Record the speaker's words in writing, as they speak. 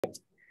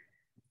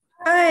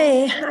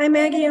Hi, I'm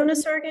Maggie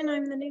Onosorgan.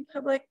 I'm the new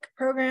Public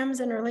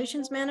Programs and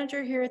Relations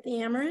Manager here at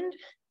the Amerind.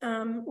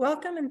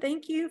 Welcome and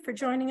thank you for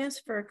joining us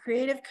for a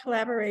creative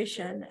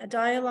collaboration, a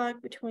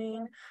dialogue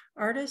between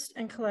artist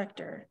and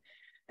collector,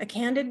 a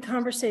candid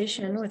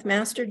conversation with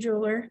Master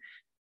Jeweler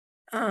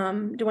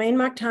Duane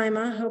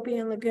Maktima, Hopi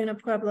and Laguna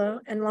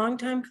Pueblo, and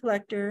longtime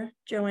collector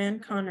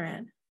Joanne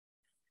Conrad.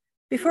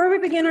 Before we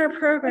begin our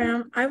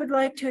program, I would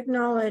like to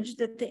acknowledge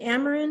that the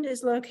Amerind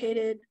is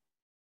located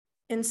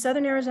in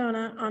southern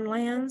Arizona on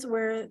lands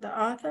where the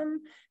Otham,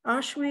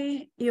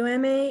 Oshwe,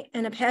 Ueme,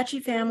 and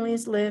Apache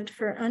families lived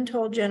for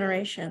untold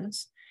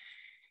generations,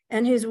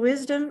 and whose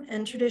wisdom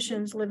and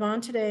traditions live on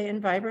today in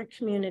vibrant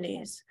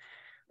communities.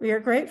 We are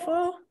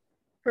grateful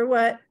for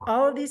what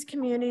all of these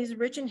communities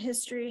rich in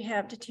history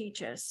have to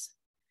teach us.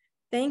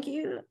 Thank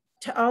you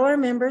to all our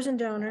members and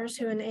donors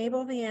who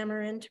enable the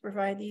Amerind to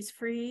provide these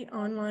free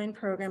online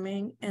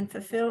programming and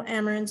fulfill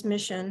Amerind's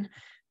mission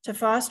to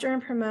foster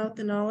and promote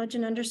the knowledge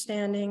and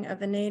understanding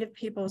of the Native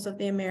peoples of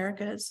the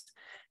Americas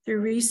through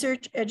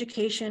research,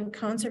 education,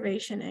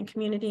 conservation, and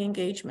community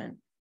engagement.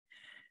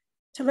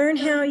 To learn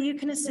how you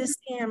can assist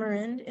the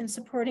Amerind in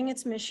supporting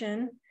its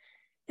mission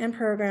and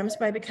programs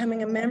by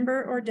becoming a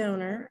member or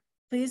donor,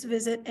 please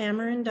visit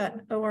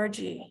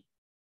amerind.org.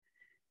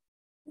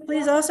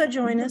 Please also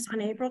join us on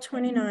April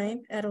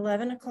 29th at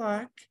 11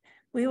 o'clock.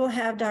 We will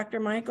have Dr.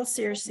 Michael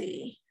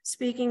Searcy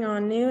speaking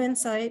on new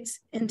insights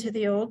into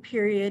the old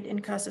period in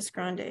Casas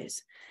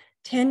Grandes,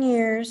 10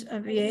 years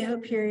of Viejo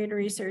period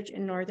research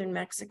in northern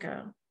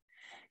Mexico.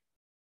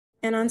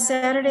 And on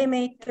Saturday,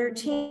 May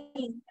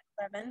 13th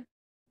at 11,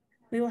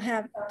 we will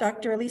have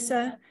Dr.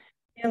 Elisa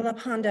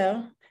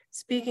Elapando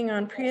speaking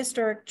on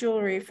prehistoric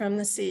jewelry from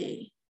the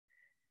sea.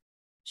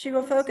 She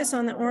will focus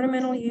on the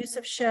ornamental use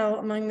of shell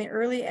among the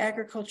early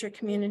agriculture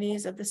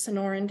communities of the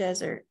Sonoran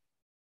Desert.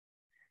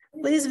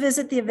 Please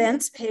visit the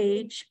events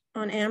page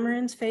on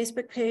Amerind's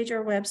Facebook page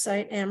or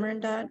website,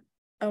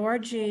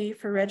 amerind.org,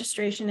 for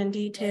registration and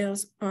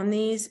details on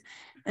these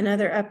and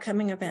other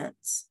upcoming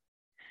events.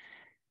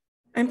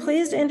 I'm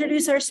pleased to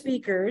introduce our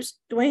speakers,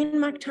 Duane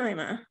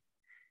Maktima.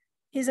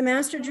 He's a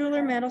master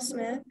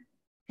jeweler-metalsmith.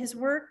 His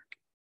work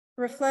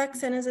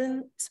reflects and is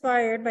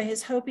inspired by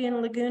his Hopi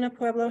and Laguna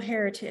Pueblo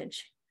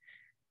heritage.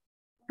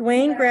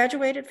 Duane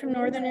graduated from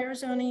Northern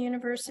Arizona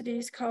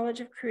University's College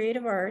of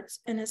Creative Arts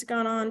and has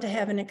gone on to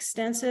have an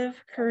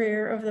extensive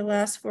career over the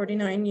last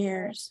 49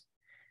 years.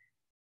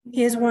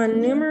 He has won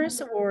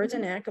numerous awards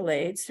and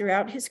accolades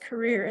throughout his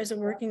career as a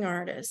working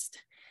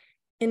artist.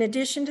 In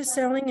addition to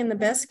selling in the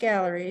best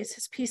galleries,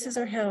 his pieces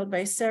are held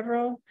by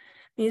several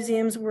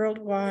museums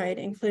worldwide,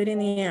 including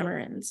the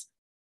Amerind's.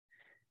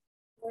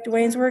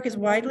 Duane's work is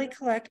widely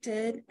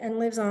collected and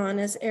lives on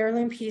as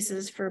heirloom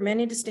pieces for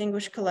many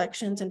distinguished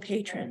collections and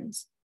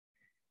patrons.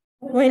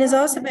 Duane has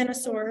also been a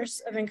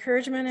source of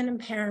encouragement and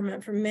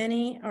empowerment for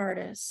many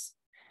artists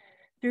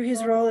through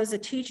his role as a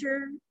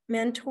teacher,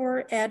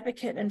 mentor,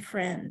 advocate, and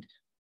friend,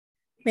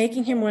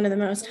 making him one of the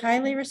most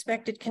highly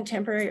respected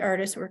contemporary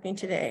artists working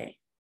today.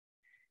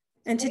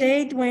 And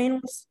today,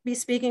 Duane will be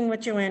speaking with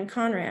Joanne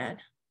Conrad.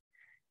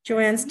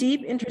 Joanne's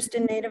deep interest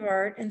in Native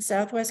art and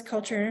Southwest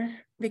culture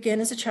began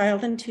as a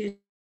child in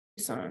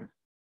Tucson.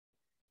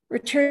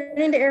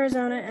 Returning to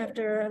Arizona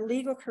after a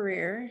legal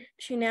career,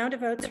 she now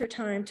devotes her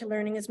time to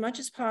learning as much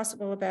as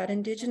possible about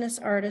Indigenous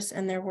artists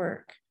and their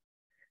work.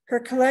 Her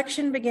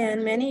collection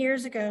began many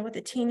years ago with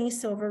a teeny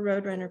silver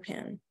Roadrunner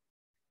pin,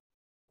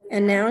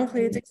 and now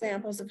includes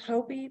examples of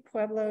Hopi,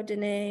 Pueblo,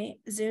 Dene,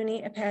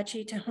 Zuni,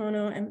 Apache,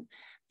 Tohono, and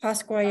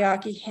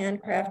Pasquayaqui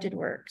handcrafted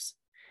works.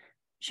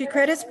 She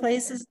credits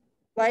places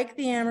like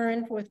the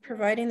Amerind with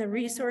providing the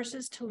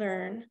resources to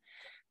learn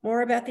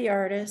more about the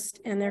artist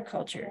and their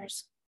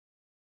cultures.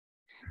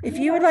 If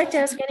you would like to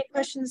ask any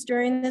questions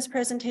during this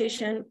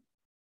presentation,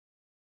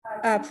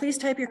 please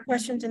type your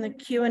questions in the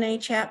Q&A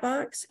chat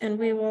box, and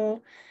we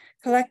will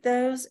collect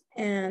those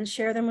and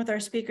share them with our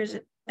speakers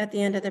at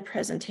the end of the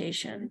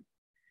presentation.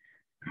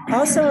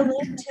 Also, a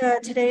link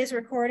to today's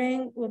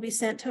recording will be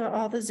sent to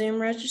all the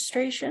Zoom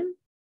registration.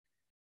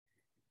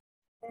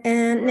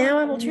 And now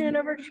I will turn it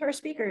over to our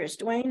speakers,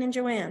 Duane and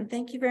Joanne.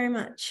 Thank you very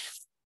much.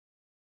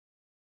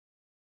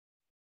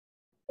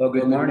 Well,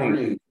 good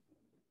morning.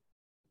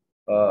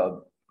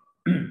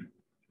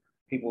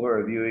 People who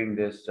are viewing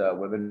this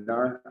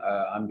webinar,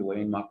 I'm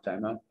Duane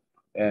Maktima,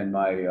 and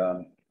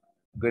my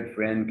good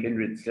friend,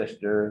 kindred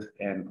sister,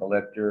 and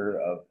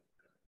collector of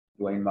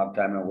Duane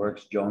Maktima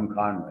works, Joanne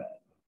Conrad.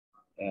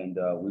 And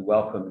we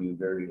welcome you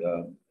very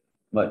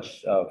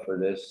much for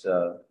this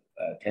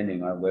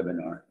attending our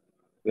webinar.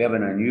 We have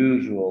an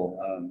unusual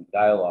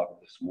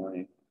dialogue this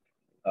morning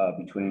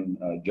between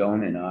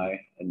Joan and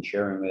I, and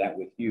sharing that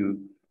with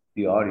you,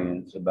 the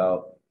audience,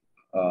 about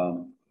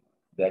how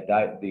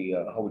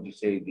would you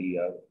say,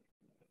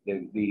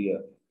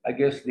 I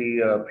guess the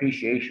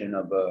appreciation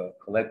of a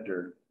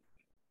collector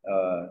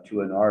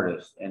to an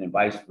artist, and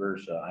vice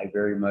versa. I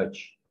very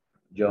much,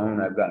 Joan,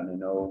 I've gotten to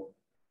know,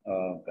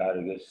 God,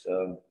 I guess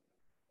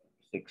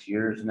 6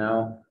 years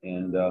now,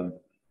 and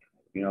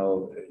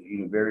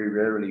you very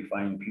rarely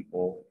find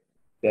people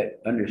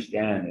that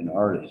understand an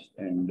artist.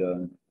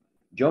 And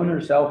Joan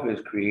herself is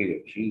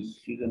creative.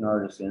 She's an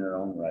artist in her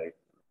own right.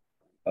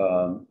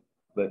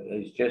 But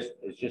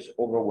it's just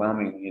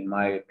overwhelming, in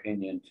my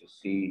opinion, to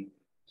see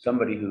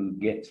somebody who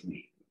gets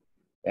me.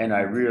 And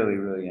I really,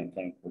 really am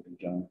thankful to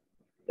Joan.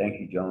 Thank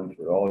you, Joan,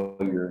 for all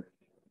your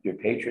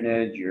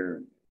patronage,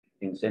 your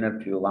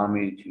incentive to allow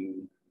me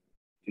to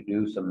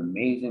do some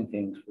amazing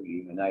things for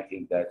you. And I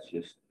think that's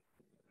just,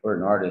 for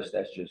an artist,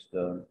 that's just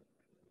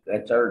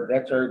that's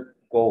our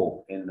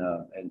goal in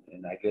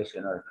and I guess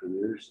in our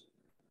careers,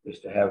 is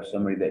to have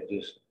somebody that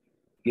just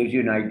gives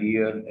you an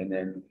idea and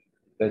then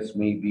lets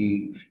me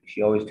be.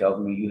 She always tells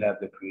me, you have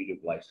the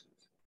creative license.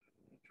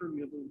 Turn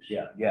me loose.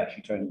 Yeah,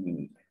 she turns me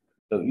loose.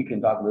 So you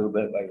can talk a little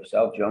bit about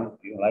yourself, Joan,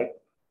 if you like.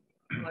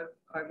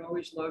 I've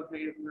always loved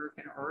Native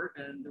American art,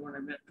 and when I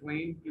met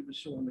Duane, he was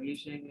so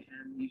amazing,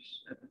 and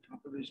he's at the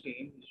top of his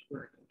game. He's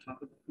right at the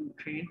top of the food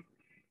chain.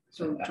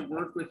 So to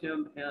work with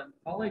him, and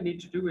all I need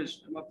to do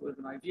is come up with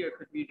an idea. It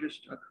could be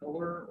just a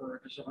color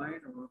or a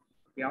design or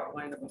the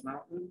outline of a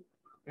mountain,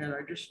 and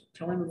I just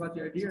tell him about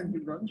the idea, and he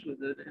runs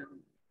with it.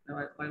 And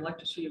I like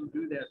to see him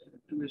do that,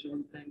 do his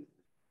own thing,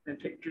 and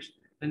take just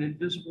an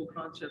invisible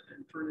concept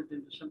and turn it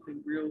into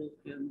something real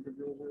in the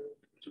real world.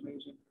 It's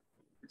amazing.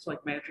 It's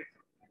like magic.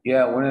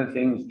 Yeah, one of the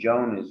things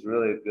Joan is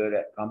really good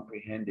at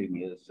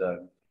comprehending is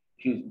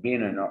she's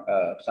being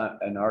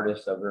an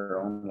artist of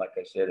her own, like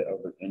I said,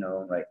 in her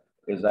own right.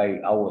 Is I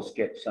will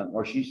sketch some,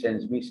 or she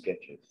sends me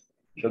sketches.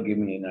 She'll give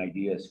me an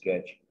idea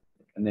sketch,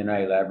 and then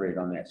I elaborate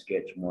on that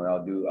sketch more.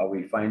 I'll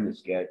refine the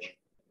sketch,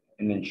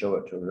 and then show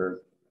it to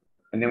her,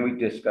 and then we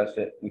discuss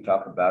it. We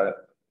talk about it.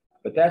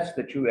 But that's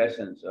the true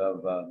essence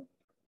of I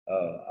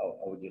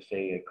would just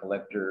say a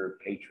collector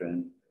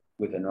patron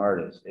with an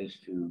artist, is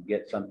to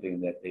get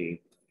something that they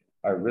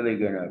are really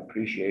going to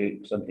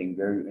appreciate, something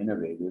very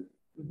innovative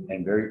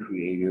and very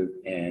creative,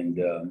 and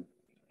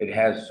it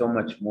has so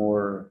much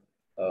more,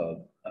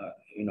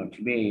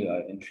 to me,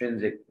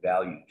 intrinsic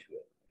value to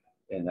it,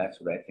 and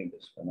that's what I think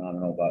is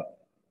phenomenal about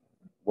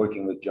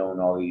working with Joan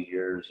all these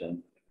years.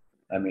 And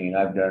I mean,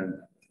 I've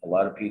done a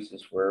lot of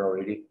pieces for her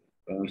already,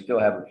 and we still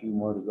have a few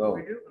more to go.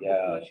 We do.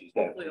 Yeah, she's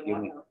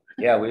given me.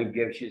 Yeah,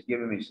 she's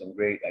given me some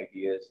great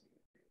ideas,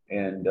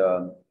 and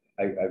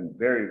I'm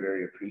very,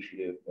 very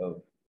appreciative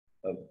of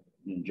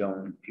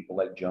Joan, people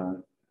like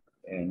Joan,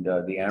 and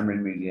the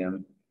Amerind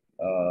Museum,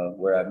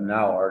 where I'm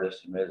now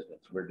artist in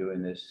residence. We're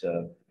doing this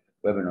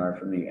webinar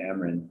from the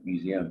Amerind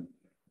Museum,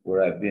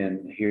 where I've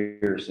been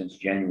here since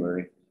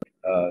January.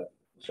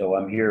 So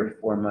I'm here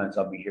 4 months.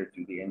 I'll be here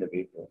through the end of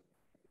April.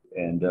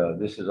 And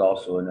this is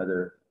also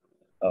another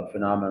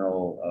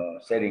phenomenal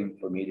setting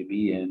for me to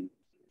be in.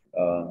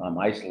 I'm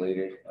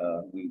isolated.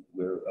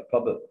 We're a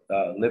public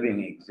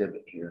living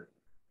exhibit here,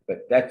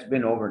 but that's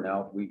been over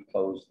now. We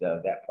closed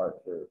that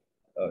part for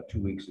 2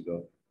 weeks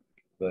ago,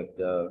 but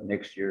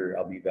next year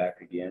I'll be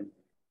back again,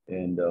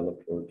 and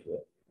look forward to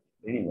it.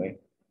 Anyway,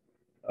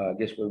 I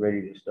guess we're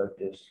ready to start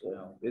this.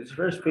 This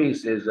first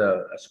piece is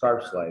a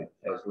scarf slide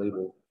as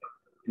labeled.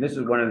 And this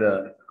is one of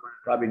the,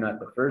 probably not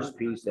the first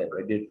piece that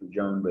I did for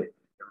Joan, but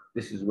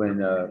this is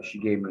when she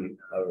gave me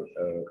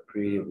a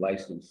creative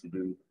license to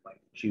do.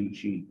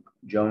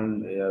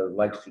 Joan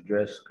likes to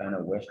dress kind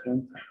of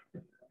Western,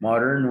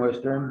 modern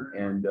Western,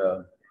 and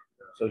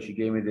so she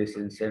gave me this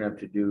incentive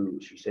to do.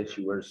 She said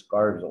she wears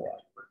scarves a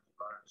lot.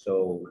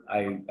 So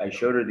I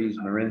showed her these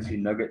Morenci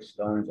nugget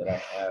stones that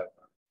I have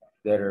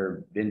that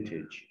are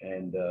vintage,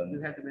 and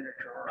You had them in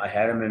a jar. I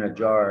had them in a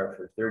jar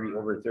for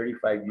over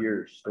 35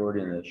 years, stored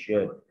in a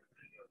shed,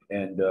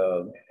 and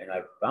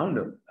I found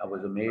them. I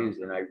was amazed,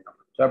 and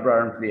so I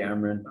brought them to the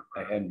Amerind.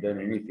 I hadn't done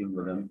anything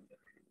with them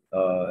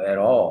at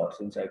all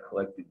since I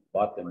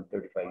bought them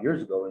 35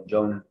 years ago.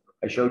 And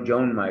I showed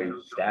Joan my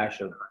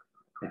stash of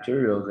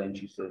materials, and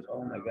she says,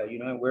 "Oh my God,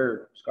 I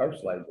wear scarf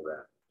slides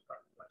around."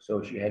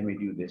 So she had me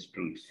do this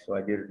piece. So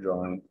I did a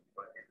drawing,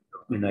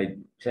 and I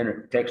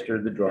texted her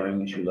the drawing,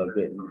 and she loved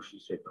it, and she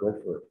said, "Go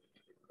for it."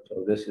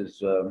 So this is,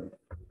 the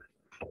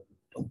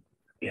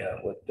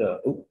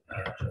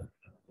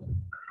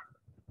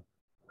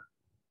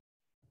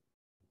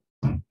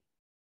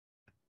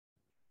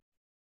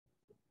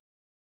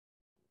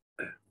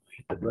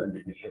button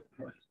didn't hit.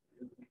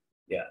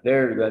 Yeah,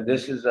 there you go.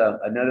 This is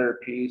another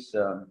piece.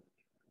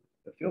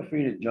 Feel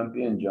free to jump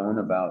in, Joan,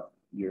 about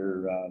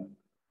your,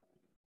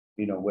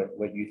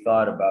 what you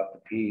thought about the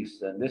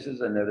piece. And this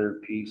is another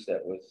piece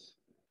that was,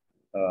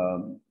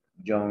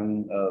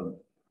 Joan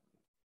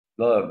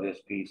loved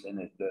this piece.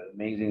 And the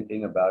amazing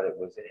thing about it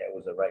was it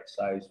was the right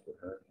size for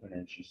her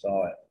when she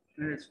saw it.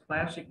 And it's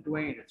classic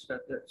Duane. It's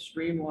got that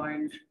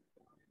streamlined,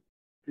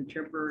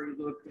 contemporary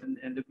look,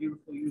 and the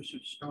beautiful use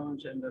of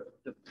stones, and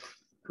the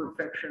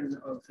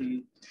perfection of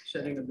the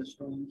setting of the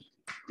stones.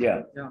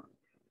 Yeah. Yeah.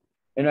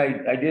 And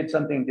I did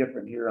something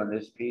different here on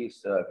this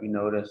piece. If you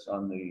notice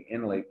on the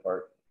inlay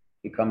part,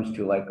 it comes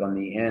to, like, on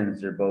the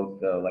ends, they're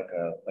both like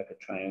a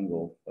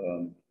triangle.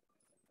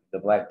 The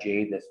black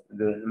jade, that's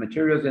the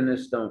materials in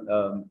this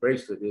stone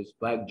bracelet is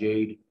black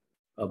jade,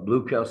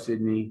 blue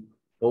chalcedony,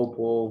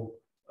 opal,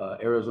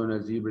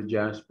 Arizona zebra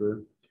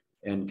jasper,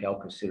 and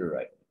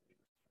chalcosiderite.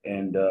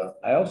 And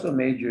I also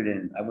majored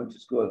in, I went to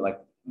school like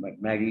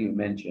Maggie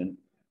mentioned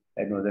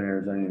at Northern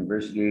Arizona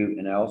University,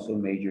 and I also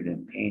majored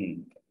in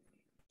painting.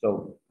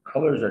 So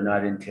colors are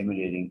not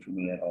intimidating to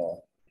me at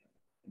all.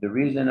 The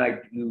reason I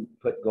do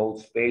put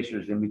gold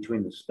spacers in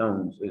between the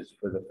stones is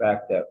for the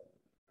fact that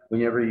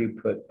whenever you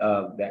put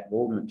that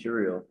gold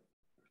material,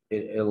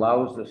 it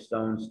allows the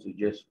stones to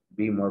just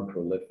be more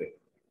prolific.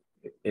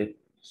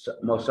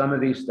 Some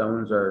of these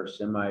stones are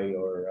semi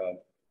or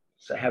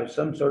have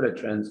some sort of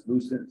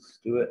translucence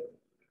to it.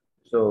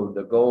 So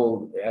the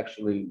gold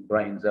actually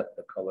brightens up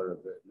the color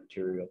of the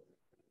material,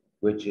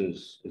 which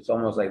is, it's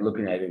almost like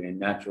looking at it in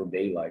natural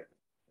daylight.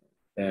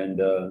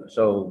 And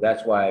so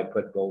that's why I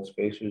put gold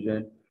spacers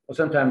in. Well,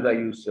 sometimes I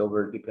use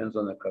silver, it depends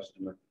on the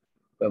customer.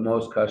 But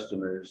most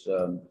customers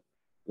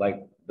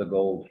like the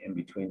gold in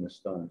between the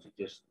stones.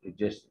 It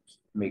just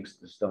makes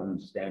the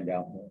stones stand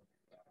out more.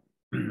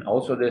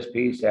 Also, this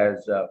piece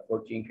has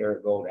 14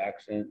 karat gold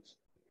accents.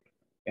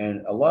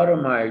 And a lot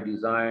of my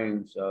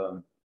designs,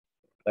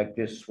 like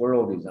this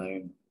swirl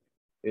design,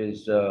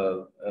 is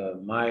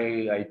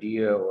my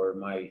idea or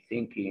my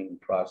thinking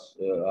process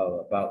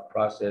about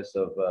process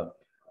of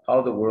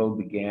how the world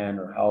began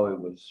or how it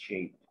was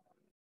shaped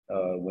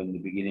when the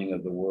beginning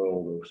of the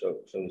world, or so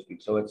to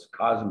speak. So it's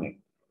cosmic.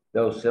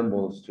 Those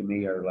symbols to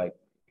me are like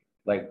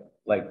the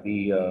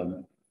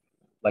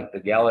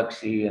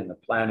galaxy and the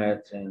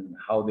planets and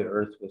how the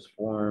Earth was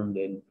formed,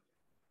 and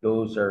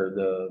those are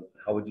the,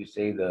 how would you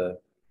say, the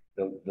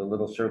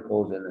little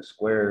circles and the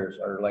squares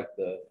are like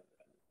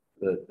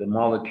the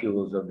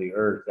molecules of the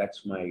Earth.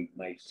 That's my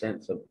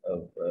sense of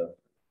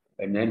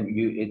and then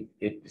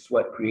it's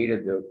what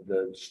created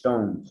the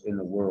stones in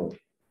the world.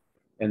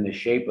 And the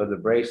shape of the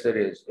bracelet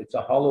is, it's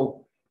a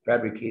hollow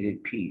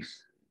fabricated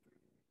piece.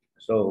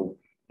 So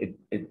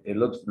it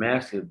looks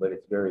massive, but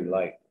it's very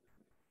light.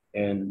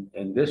 And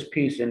this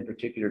piece in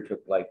particular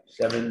took like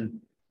 7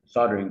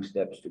 soldering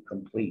steps to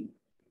complete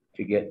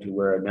to get to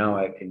where now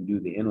I can do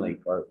the inlay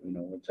part, you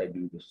know, once I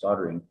do the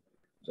soldering.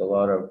 So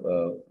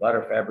a lot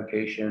of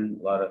fabrication,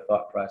 a lot of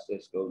thought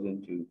process goes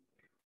into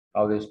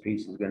how this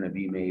piece is going to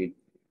be made.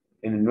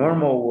 In a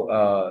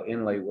normal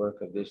inlay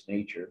work of this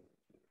nature,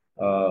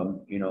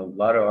 you know, a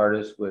lot of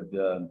artists would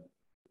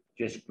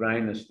just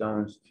grind the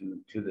stones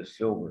to the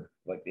silver,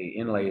 like they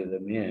inlay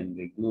them in,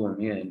 they glue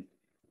them in,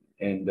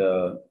 and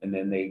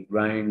then they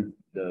grind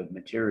the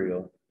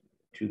material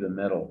to the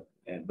metal.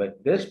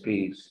 But this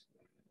piece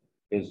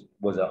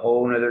was a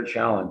whole nother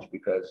challenge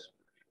because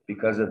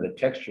of the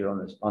texture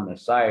on the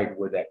side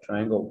where that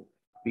triangle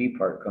B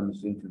part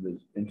comes into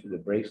the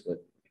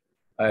bracelet.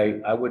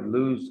 I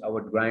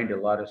would grind a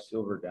lot of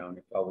silver down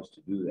if I was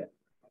to do that.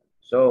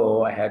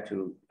 So I had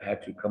to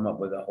come up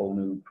with a whole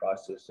new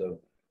process of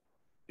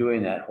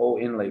doing that whole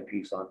inlay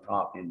piece on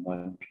top in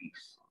one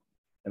piece,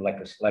 and like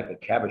a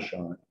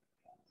cabochon.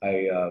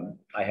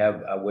 I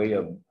have a way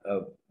of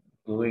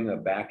gluing a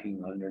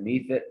backing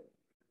underneath it,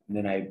 and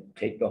then I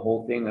take the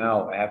whole thing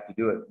out. I have to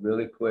do it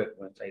really quick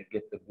once I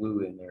get the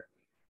glue in there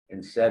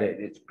and set it.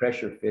 It's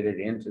pressure fitted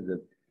into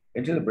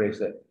the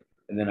bracelet,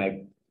 and then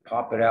I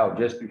pop it out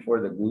just before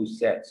the glue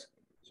sets,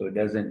 so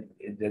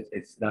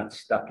it's not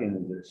stuck into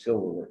the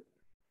silverware.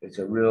 It's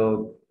a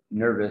real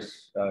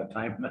nervous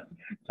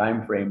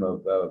time frame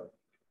of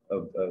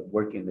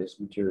working this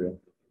material.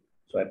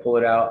 So I pull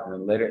it out and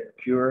then let it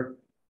cure,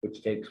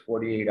 which takes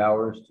 48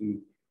 hours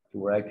to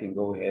where I can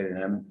go ahead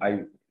and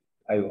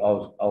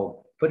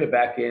I'll put it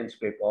back in,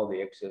 scrape all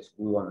the excess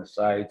glue on the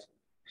sides,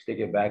 stick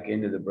it back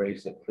into the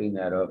bracelet, clean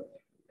that up,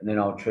 and then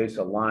I'll trace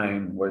a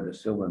line where the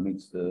silver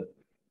meets the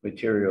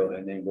material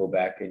and then go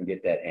back and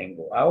get that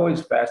angle. I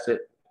always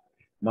facet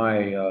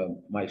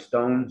my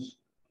stones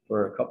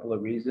for a couple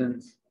of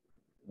reasons.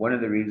 One of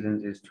the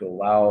reasons is to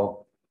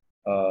allow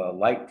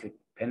light to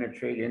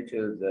penetrate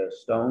into the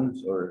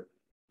stones, or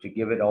to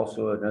give it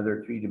also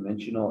another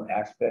 3-dimensional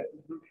aspect.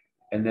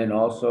 And then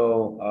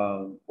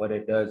also what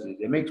it does is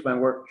it makes my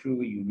work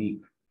truly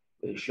unique.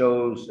 It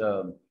shows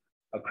a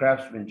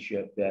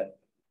craftsmanship that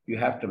you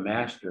have to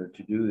master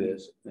to do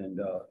this. And,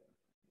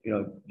 you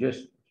know,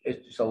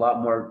 it's just a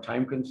lot more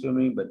time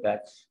consuming, but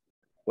that's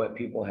what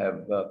people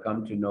have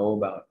come to know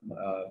about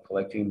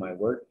collecting my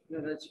work. Yeah,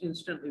 that's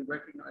instantly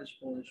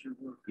recognizable as your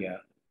work. Yeah.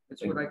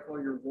 It's what I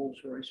call your Rolls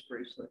Royce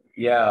bracelet.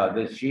 Yeah,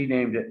 she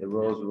named it the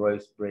Rolls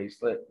Royce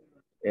bracelet.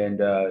 And,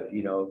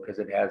 you know, because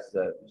it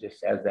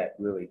just has that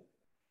really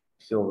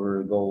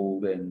silver,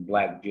 gold, and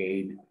black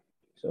jade.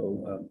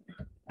 So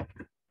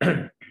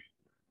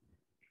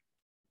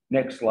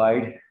next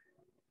slide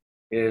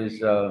is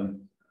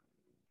Joan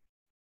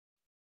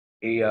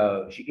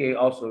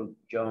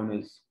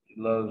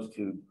loves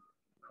to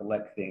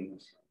collect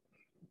things.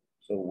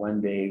 So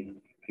one day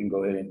you can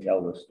go ahead and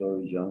tell the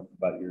story, Joan,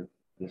 about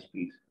this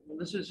piece. Well,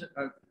 this is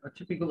a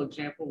typical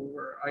example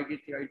where I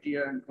get the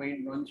idea and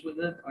Duane runs with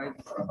it. I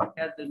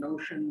had the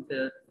notion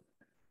that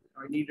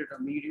I needed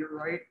a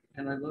meteorite,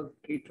 and I love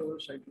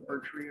gatos. I do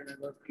archery and I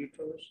love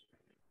gatos.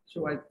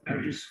 So I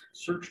just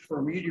searched for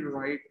a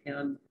meteorite,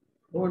 and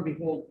lo and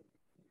behold,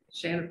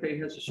 Santa Fe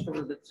has a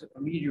store that's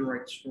a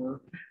meteorite store.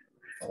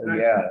 Oh,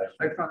 yeah.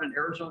 I found an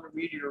Arizona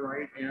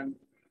meteorite, and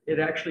it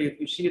actually, if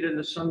you see it in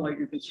the sunlight,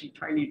 you can see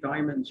tiny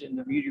diamonds in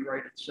the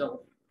meteorite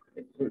itself.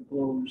 It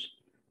glows.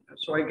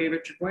 So I gave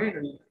it to Duane,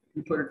 and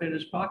he put it in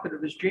his pocket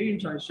of his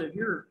jeans. I said,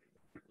 here,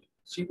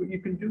 see what you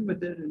can do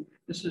with it. And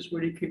this is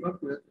what he came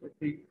up with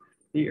the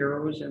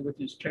arrows and with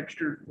his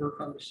textured work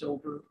on the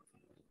silver.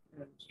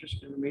 And it's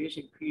just an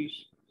amazing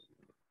piece.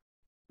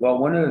 Well,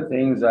 one of the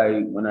things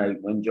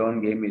when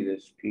Joan gave me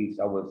this piece,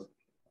 I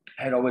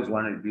had always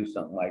wanted to do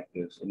something like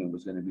this, and it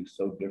was going to be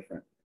so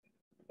different.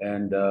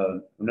 And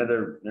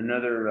another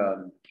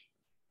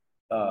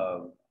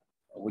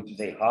which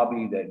is a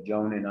hobby that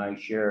Joan and I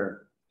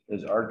share,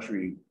 is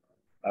archery.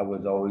 I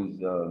was always,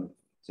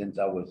 since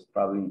I was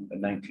probably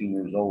 19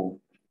 years old,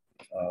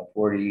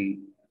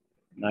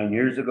 49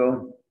 years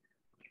ago,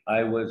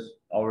 I was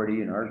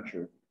already an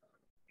archer.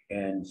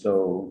 And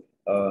so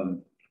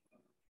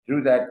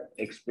through that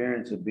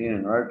experience of being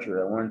an archer,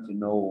 I wanted to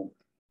know,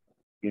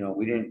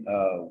 we didn't,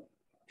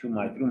 through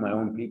my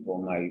own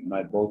people,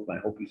 both my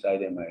Hopi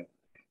side and my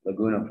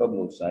Laguna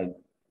Pueblo side,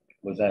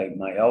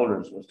 my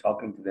elders was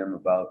talking to them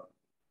about,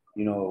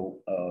 bow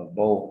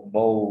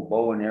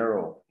and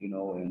arrow,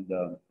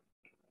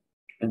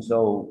 and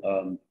so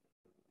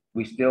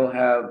we still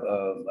have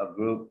a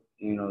group,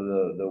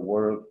 the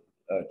war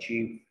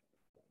chief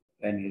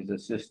and his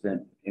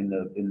assistant in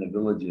the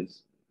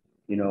villages,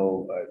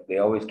 they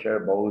always carry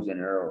bows and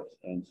arrows.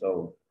 And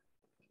so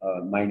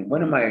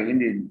one of my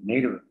Indian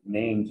native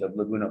names of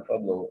Laguna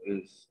Pueblo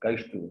is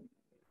Gaishtu.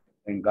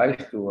 And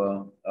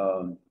Gaishtu,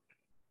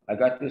 I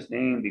got this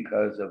name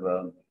because of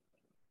a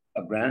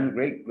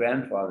great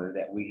grandfather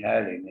that we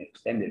had in the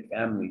extended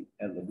family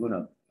at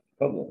Laguna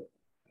Pueblo.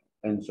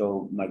 And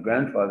so my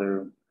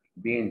grandfather,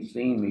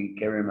 seeing me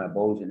carrying my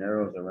bows and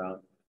arrows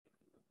around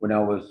when I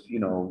was,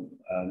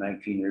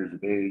 19 years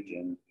of age,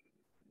 and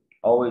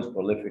always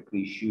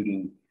prolifically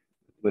shooting.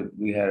 But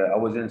I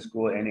was in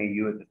school at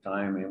NAU at the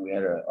time, and we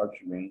had an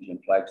archery range in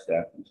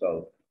Flagstaff. And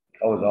so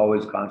I was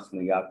always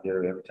constantly out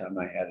there every time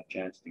I had a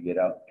chance to get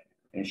out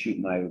and shoot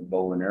my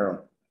bow and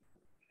arrow.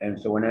 And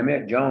so when I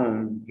met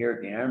Joan here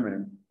at the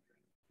Amerind,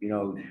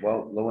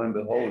 well, lo and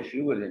behold,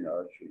 she was in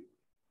archery.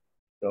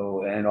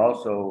 So, and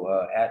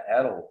also at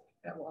Adel.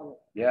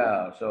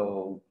 Yeah,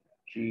 so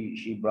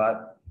she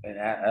brought an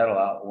Adel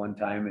out one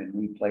time, and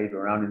we played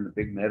around in the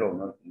big meadow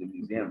north of the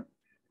museum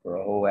for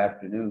a whole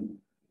afternoon.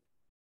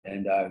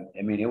 And I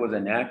mean, it was a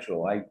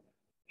natural.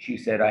 She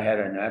said I had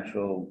a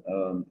natural,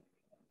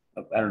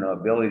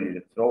 ability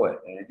to throw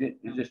it, and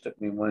it just took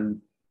me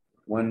one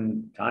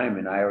time,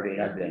 and I already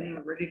had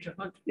ready to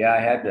hunt. Yeah, I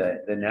had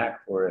the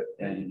knack for it,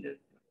 and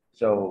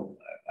so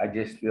I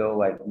just feel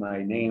like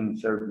my name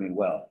served me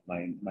well,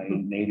 my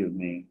native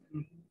name,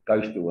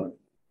 Gaishtua.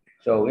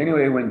 So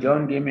anyway, when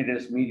Joan gave me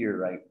this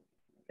meteorite,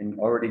 and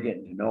already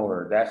getting to know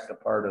her, that's the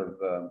part of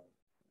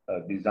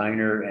a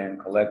designer and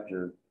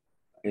collector,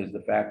 is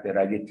the fact that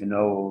I get to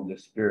know the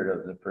spirit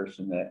of the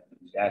person that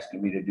is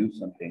asking me to do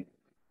something.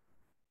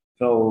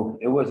 So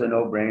it was a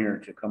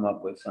no-brainer to come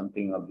up with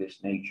something of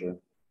this nature.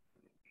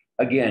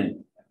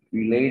 Again,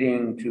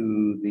 relating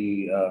to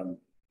the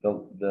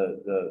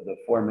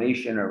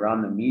formation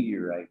around the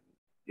meteorite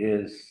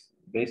is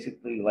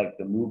basically like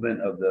the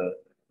movement of the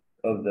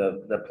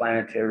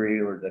planetary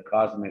or the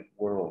cosmic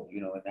world,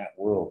 in that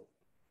world.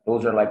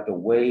 Those are like the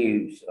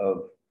waves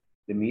of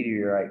the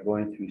meteorite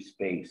going through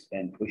space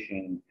and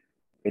pushing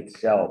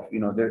itself.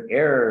 Their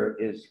air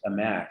is a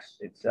mass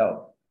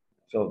itself.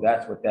 So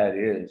that's what that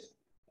is.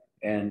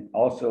 And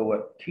also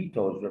what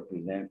Quitos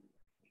represent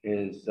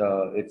is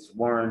it's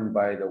worn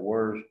by the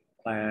war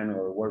clan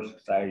or war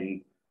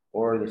society,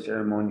 or the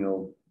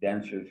ceremonial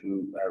dancers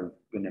who are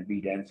going to be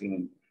dancing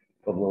in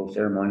Pueblo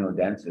ceremonial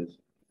dances.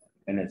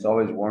 And it's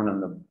always worn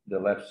on the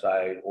left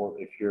side, or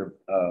if you're,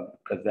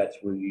 because that's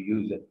where you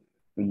use it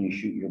when you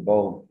shoot your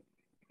bow.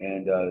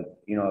 And,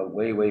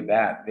 way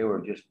back, they were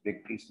just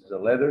big pieces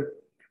of leather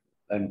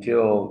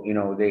until,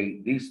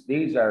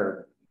 these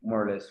are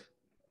more or less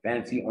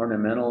fancy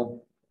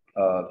ornamental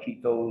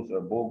quitos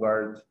or bow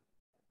guards.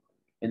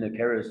 In the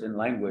Karasin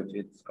language,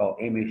 it's called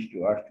Amish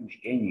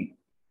Juartusheni,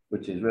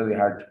 which is really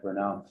hard to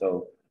pronounce.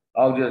 So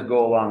I'll just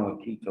go along with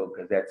Quito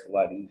because that's a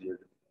lot easier.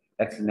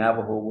 That's the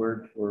Navajo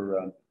word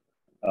for,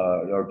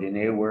 or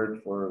Dene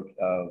word for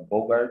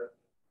Bogart,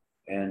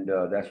 and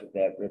that's what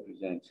that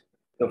represents.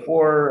 The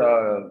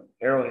four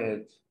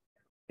arrowheads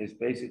is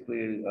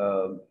basically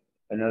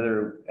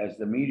another, as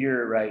the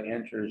meteorite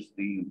enters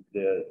the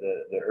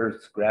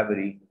Earth's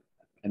gravity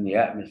and the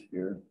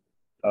atmosphere,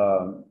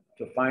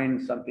 to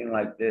find something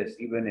like this,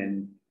 even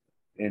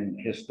in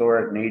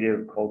historic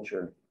native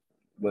culture,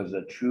 was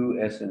a true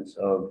essence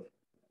of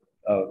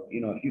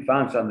if you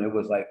found something, it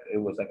was like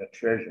a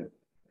treasure.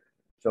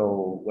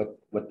 So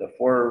what the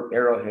four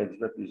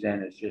arrowheads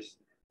represent is just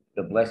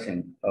the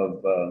blessing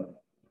of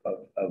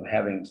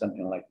having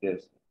something like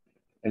this.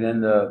 And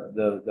then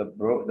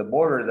the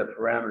border, the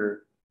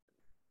parameter,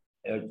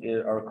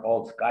 are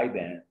called sky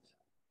bands,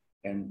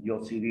 and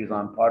you'll see these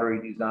on pottery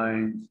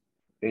designs.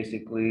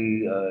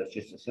 Basically, it's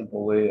just a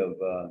simple way of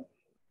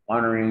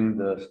honoring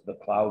the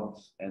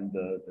clouds and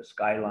the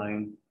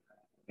skyline.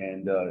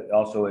 And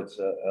also it's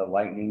a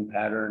lightning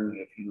pattern.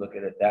 If you look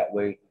at it that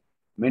way,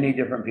 many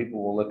different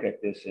people will look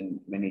at this in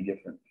many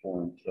different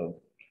forms. So,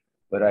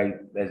 but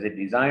as a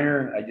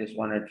designer, I just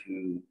wanted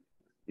to,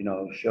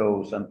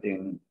 show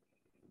something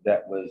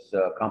that was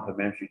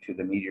complementary to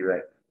the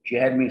meteorite. She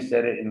had me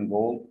set it in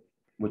gold,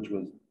 which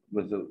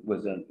was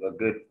a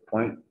good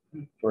point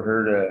for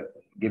her to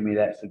give me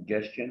that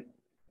suggestion.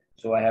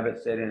 So I have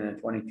it set in a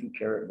 22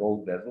 karat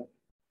gold bezel,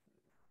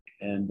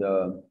 and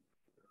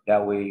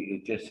that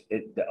way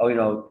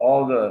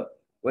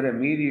what a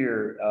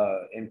meteor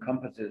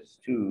encompasses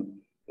too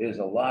is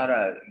a lot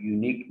of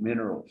unique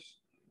minerals,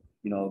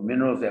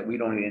 minerals that we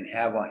don't even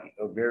have on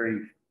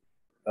very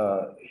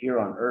here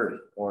on Earth,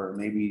 or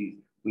maybe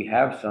we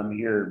have some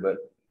here, but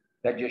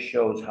that just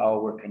shows how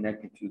we're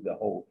connected to the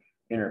whole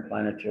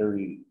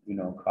interplanetary,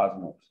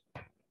 cosmos.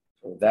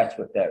 So that's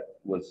what that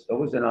was. It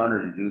was an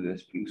honor to do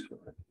this piece for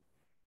her.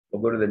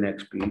 We'll go to the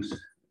next piece,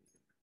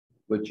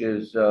 which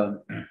is,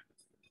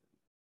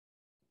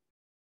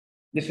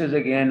 this is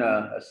again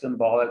a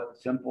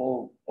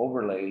simple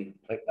overlay,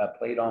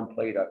 plate on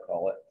plate, I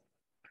call it,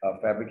 a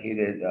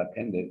fabricated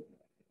pendant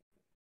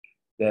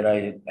that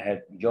I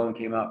had. Joan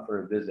came out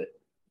for a visit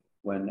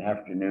one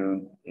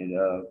afternoon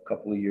a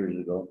couple of years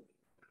ago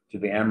to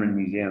the Amerind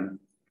Museum,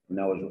 when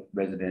I was a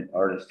resident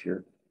artist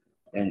here.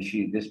 And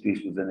this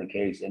piece was in the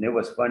case, and it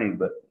was funny,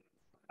 but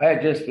I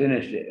had just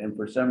finished it. And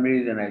for some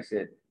reason I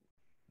said,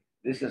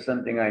 this is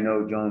something I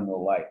know Joan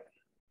will like.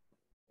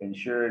 And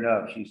sure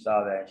enough, she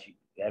saw that. She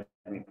had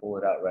me pull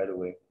it out right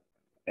away.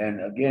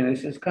 And again,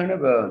 this is kind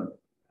of a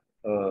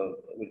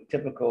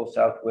typical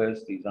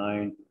Southwest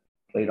design,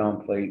 plate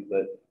on plate,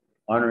 but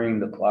honoring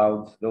the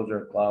clouds. Those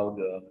are cloud.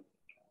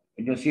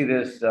 And you'll see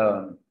this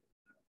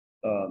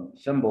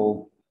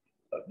symbol.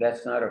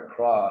 That's not a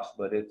cross,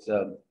 but it's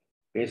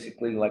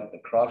basically like the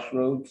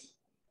crossroads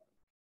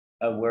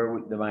of where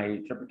my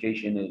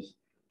interpretation is,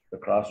 the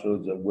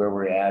crossroads of where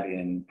we're at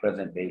in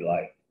present day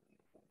life.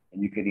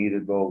 And you can either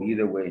go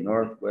either way,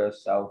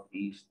 northwest,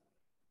 southeast,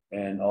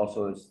 and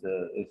also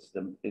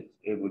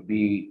it would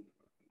be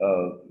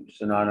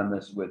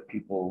synonymous with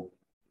people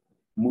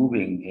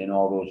moving in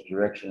all those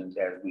directions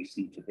as we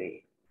see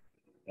today.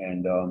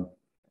 And the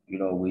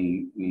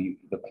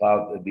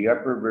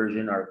upper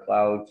version are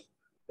clouds,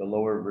 the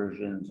lower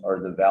versions are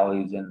the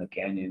valleys and the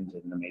canyons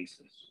and the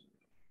mesas.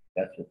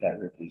 That's what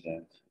that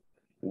represents.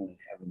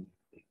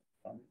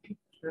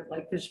 I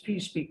like this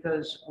piece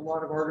because a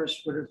lot of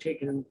artists would have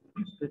taken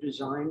the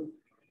design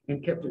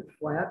and kept it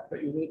flat,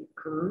 but you made it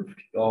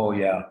curved. Oh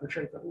yeah. Which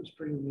I thought was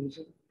pretty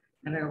amazing.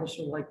 And I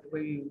also like the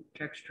way you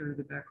texture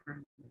the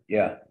background.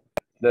 Yeah.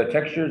 The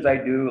textures I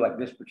do, like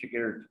this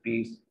particular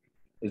piece,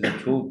 is a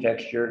tool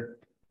texture.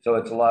 So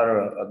it's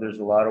there's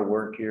a lot of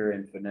work here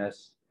and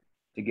finesse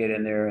to get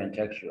in there and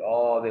texture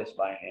all this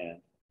by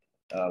hand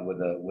with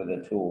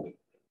a tool.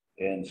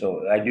 And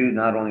so I do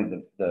not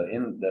only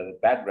the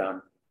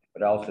background,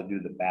 but I also do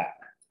the back.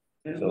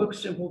 And it looks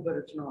simple, but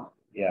it's not.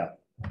 Yeah.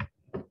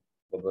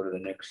 We'll go to the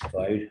next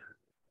slide.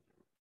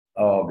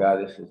 Oh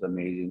God, this is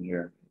amazing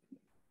here.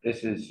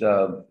 This is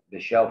the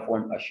shell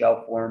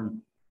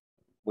form,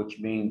 which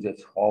means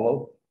it's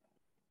hollow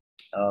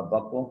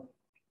buckle,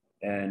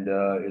 and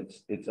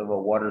it's of a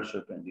water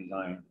serpent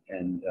design,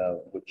 and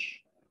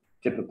which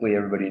typically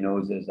everybody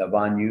knows as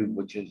Avanyu,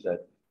 which is a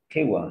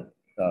Tewa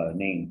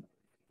name,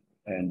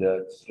 and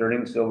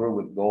sterling silver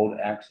with gold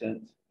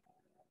accents,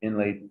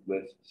 inlaid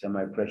with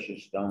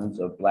semi-precious stones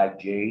of black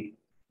jade,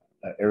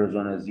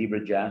 Arizona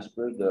zebra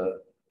jasper.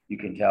 You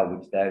can tell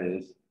which that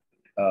is.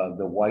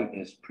 The white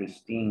is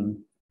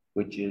pristine,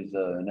 which is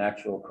a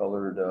natural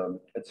colored.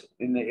 It's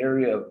in the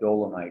area of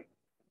dolomite,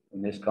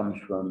 and this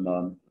comes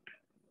from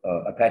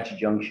Apache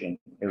Junction,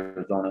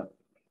 Arizona.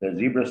 The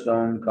zebra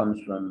stone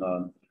comes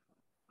from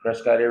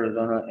Prescott,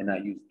 Arizona, and I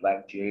use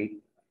black jade,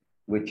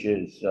 which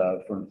is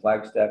from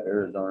Flagstaff,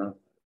 Arizona.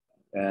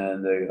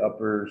 And the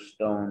upper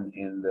stone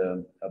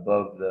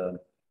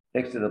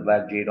next to the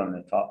black jade on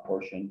the top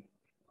portion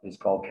is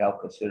called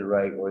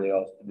chalcociterite,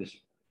 or this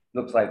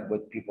looks like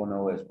what people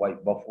know as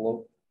white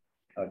buffalo,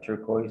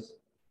 turquoise.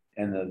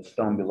 And the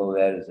stone below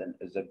that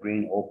is a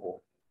green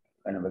opal,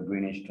 kind of a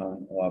greenish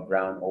tone,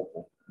 brown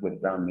opal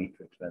with brown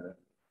matrix feather.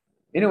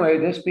 Anyway,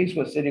 this piece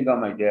was sitting on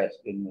my desk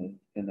in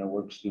the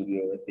work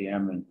studio at the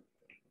Amerind,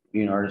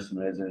 being artist in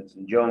residence.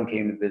 And Joan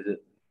came to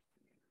visit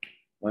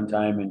one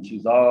time, and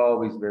she's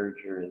always very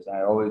curious.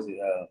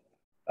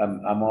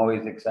 I'm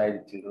always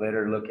excited to let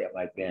her look at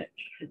my bench,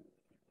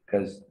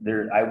 because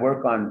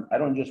I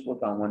don't just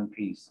work on one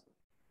piece.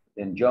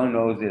 And Joan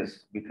knows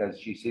this because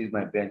she sees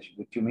my bench.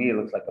 But to me, it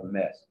looks like a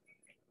mess,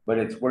 but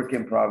it's work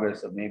in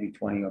progress of maybe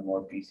 20 or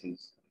more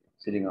pieces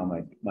sitting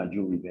on my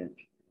jewelry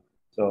bench.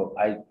 So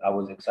I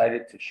was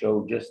excited to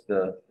show just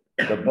the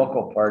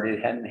buckle part.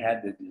 It hadn't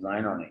had the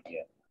design on it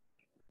yet,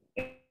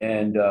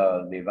 and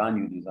the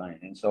Vanyu design.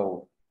 And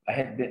so I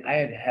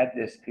had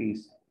this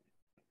piece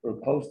for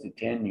close to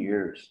 10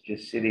 years,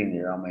 just sitting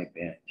there on my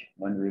bench,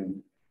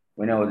 wondering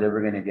when I was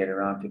ever going to get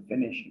around to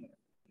finishing it.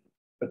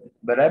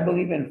 But I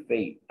believe in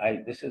fate.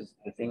 This is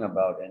the thing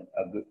about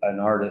an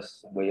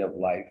artist's way of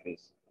life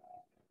is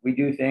we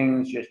do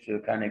things just to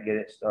kind of get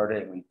it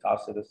started and we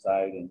toss it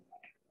aside and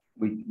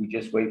we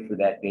just wait for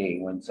that day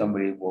when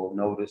somebody will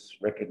notice,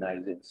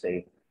 recognize it and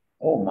say,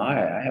 oh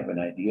my, I have an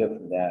idea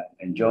for that.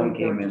 And Joan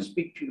came in. To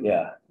speak to you.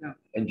 Yeah. Yeah.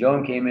 And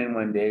Joan came in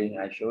one day and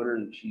I showed her,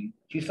 and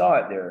she saw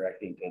it there, I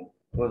think, and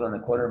it was on the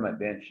corner of my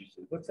bench. She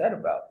said, what's that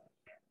about?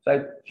 So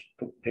I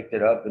picked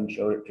it up and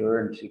showed it to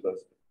her and she goes,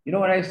 you know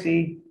what I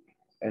see?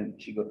 And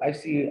she goes, I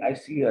see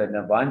a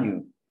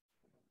Navanu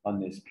on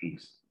this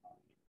piece.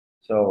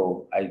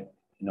 So I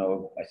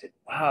said,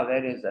 wow,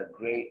 that is a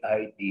great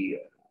idea.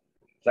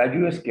 So I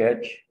drew a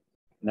sketch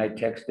and I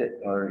texted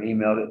or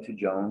emailed it to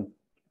Joan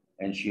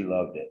and she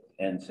loved it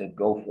and said,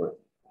 go for it.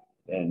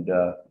 And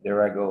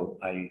there I go.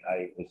 I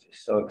was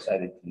so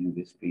excited to do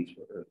this piece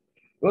for her.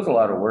 It was a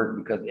lot of work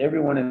because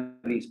every one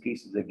of these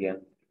pieces,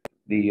 again,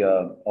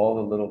 all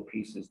the little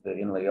pieces, the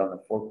inlay on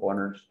the four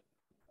corners,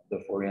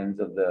 the four ends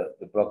of the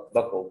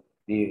buckle,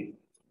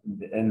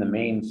 and the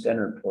main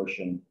center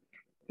portion,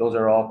 those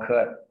are all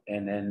cut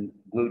and then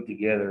glued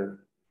together,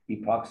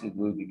 epoxy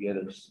glued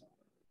together.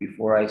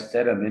 Before I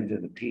set them into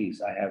the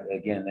piece, I have,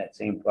 again, that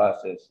same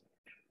process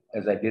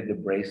as I did the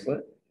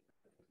bracelet.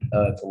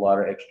 It's a lot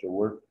of extra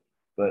work,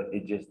 but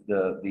it just,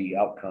 the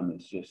outcome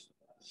is just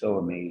so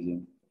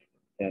amazing.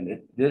 And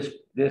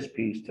this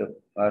piece took,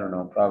 I don't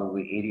know,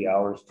 probably 80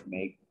 hours to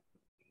make,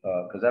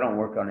 because I don't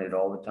work on it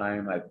all the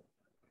time.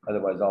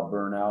 Otherwise I'll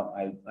burn out.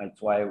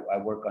 That's why I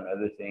work on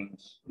other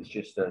things. It's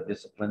just a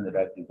discipline that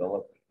I've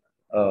developed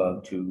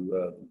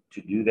to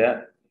do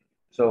that.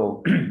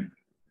 So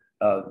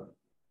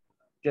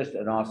just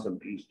an awesome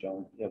piece,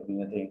 Joan. You have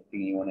anything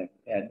you want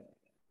to add?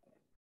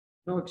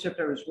 No, except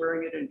I was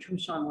wearing it in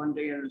Tucson one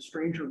day and a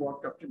stranger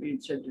walked up to me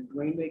and said, did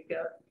Duane make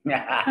that?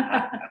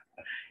 Yeah.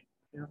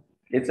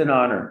 It's an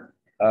honor.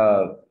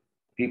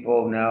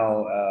 People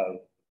now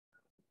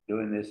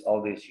doing this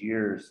all these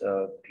years,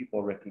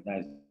 people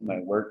recognize my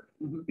work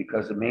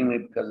mainly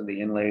because of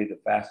the inlay, the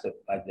facet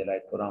that I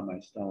put on my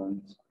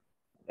stones.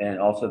 And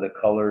also the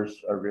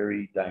colors are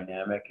very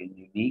dynamic and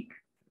unique.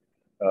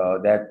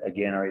 That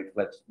again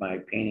reflects my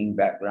painting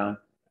background.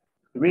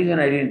 The reason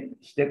I didn't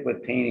stick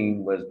with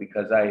painting was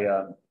because I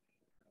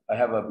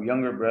have a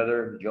younger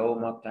brother, Joe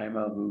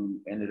Maktima, who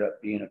ended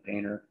up being a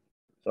painter.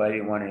 So I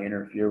didn't want to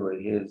interfere with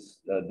his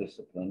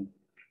discipline.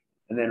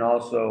 And then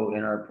also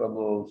in our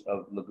pueblos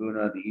of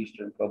Laguna, the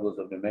eastern pueblos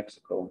of New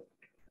Mexico,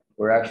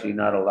 we're actually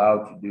not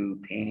allowed to do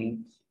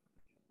paintings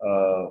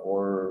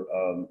or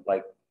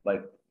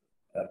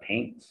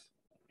paints.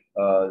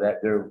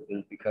 That there's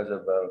because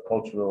of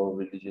cultural,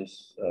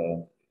 religious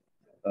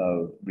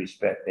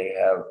respect they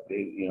have,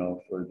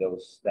 for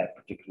that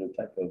particular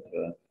type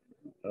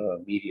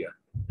of media.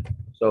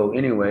 So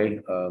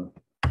anyway,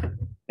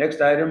 next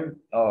item.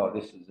 Oh,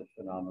 this is a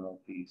phenomenal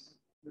piece.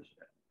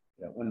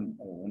 Yeah,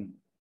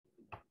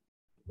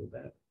 go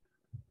back.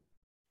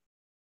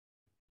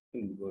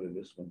 You can go to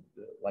this one,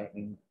 the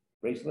lightning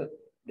bracelet.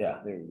 Yeah,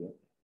 there you go.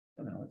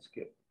 Oh, no, let's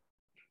skip.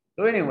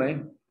 So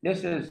anyway,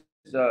 this is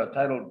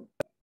titled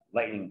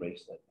lightning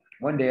bracelet.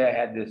 One day I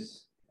had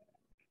this.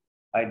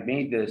 I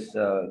made this.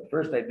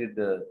 First, I did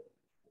the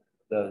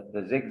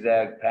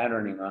zigzag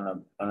patterning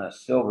on a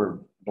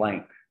silver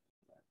blank,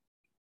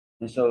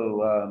 and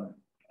so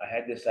I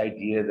had this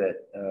idea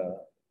that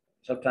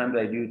sometimes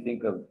I do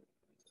think of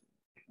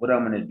what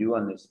I'm going to do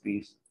on this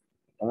piece.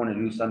 I want to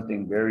do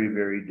something very,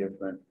 very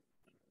different.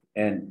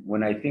 And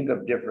when I think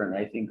of different,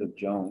 I think of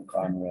Joanne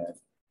Conrad,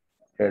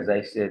 because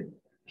I said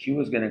she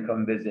was going to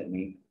come visit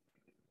me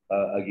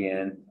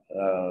again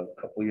a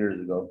couple years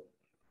ago.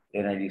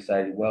 And I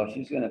decided, well,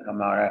 she's going to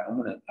come out.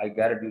 I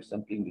got to do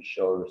something to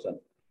show her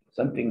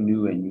something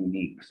new and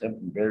unique,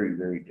 something very,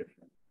 very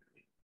different.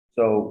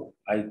 So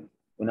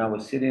when I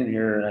was sitting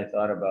here and I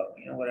thought about,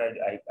 what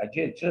I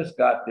just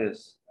got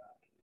this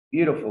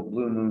beautiful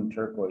blue moon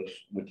turquoise,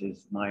 which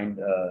is mined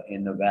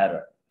in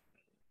Nevada.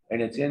 And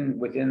it's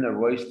within the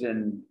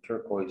Royston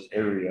turquoise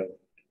area,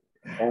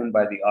 owned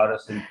by the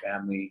Otteson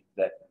family,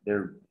 that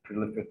they're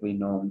prolifically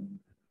known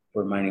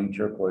for mining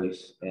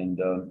turquoise. And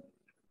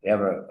they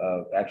have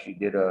actually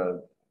did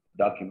a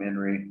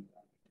documentary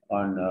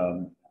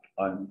on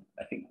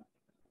I think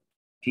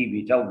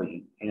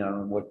television. I don't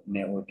know what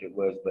network it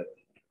was, but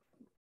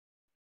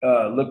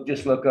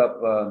look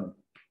up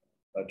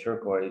a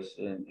turquoise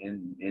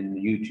in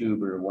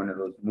YouTube or one of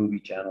those movie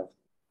channels,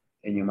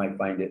 and you might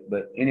find it.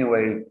 But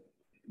anyway,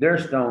 their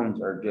stones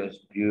are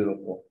just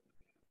beautiful.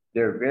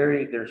 There's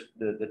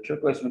the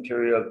turquoise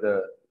material of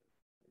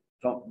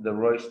the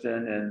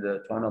Royston and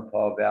the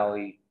Tonopah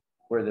Valley,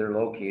 where they're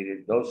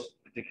located. Those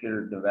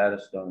particular Nevada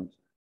stones,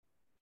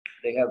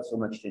 they have so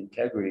much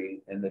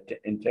integrity, and the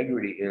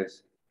integrity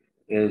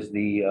is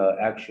the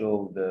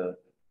actual the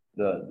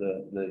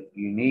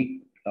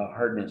unique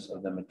hardness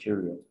of the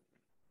material.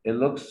 It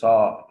looks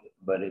soft,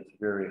 but it's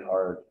very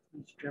hard.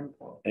 It's gem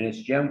quality. And it's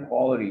gem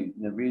quality.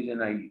 And the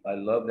reason I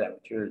love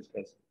that material is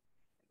because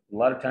a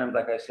lot of times,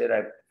 like I said,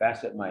 I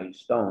facet my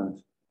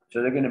stones.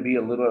 So they're going to be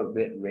a little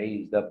bit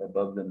raised up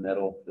above the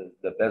metal,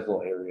 the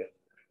bezel area,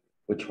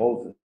 which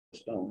holds the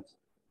stones.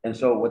 And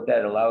so what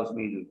that allows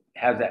me to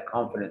have that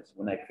confidence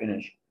when I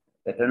finish,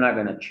 that they're not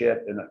going to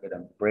chip, they're not going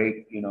to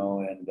break, you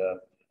know, and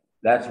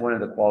that's one of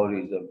the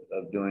qualities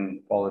of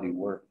doing quality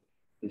work,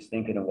 is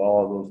thinking of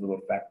all those little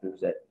factors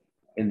that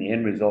in the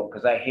end result,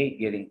 because I hate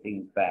getting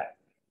things back.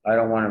 I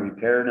don't want to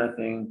repair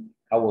nothing.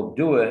 I will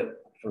do it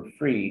for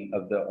free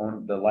of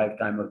the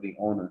lifetime of the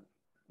owner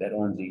that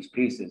owns these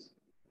pieces.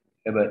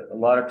 Yeah, but a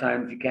lot of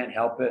times you can't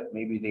help it.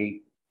 Maybe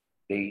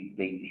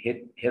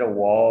they hit a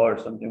wall or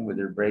something with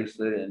their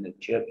bracelet and it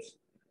chips,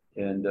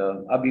 and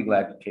I'll be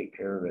glad to take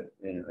care of it.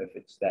 You know, if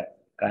it's that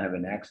kind of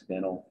an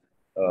accidental,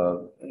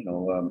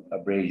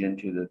 abrasion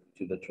to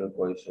the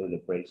turquoise or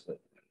the bracelet.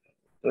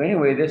 So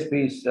anyway, this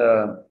piece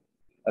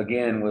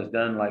again was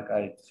done like I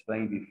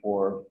explained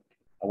before.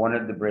 I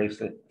wanted the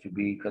bracelet to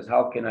be, because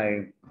how can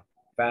I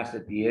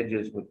facet the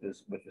edges with the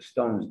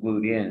stones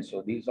glued in?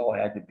 So these all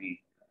had to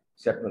be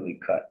separately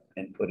cut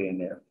and put in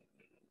there.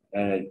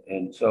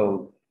 And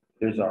so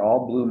these are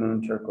all blue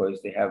moon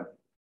turquoise. They have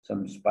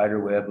some spider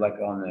web like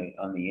on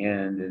the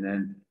end, and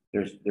then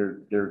there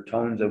are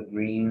tones of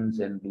greens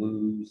and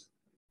blues.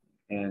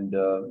 And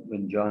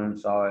when Joan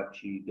saw it,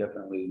 she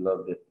definitely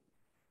loved it.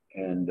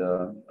 And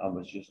I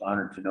was just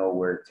honored to know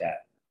where it's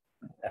at.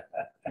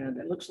 And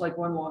it looks like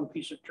one long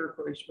piece of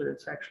turquoise, but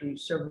it's actually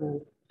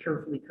several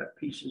carefully cut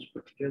pieces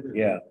put together.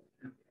 Yeah.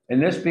 And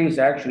this piece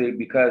actually,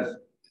 because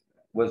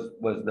was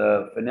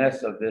the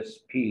finesse of this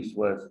piece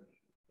was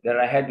that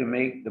I had to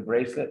make the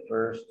bracelet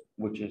first,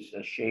 which is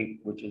a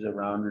shape, which is a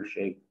rounder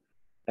shape.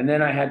 And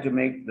then I had to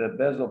make the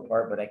bezel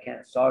part, but I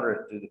can't solder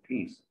it to the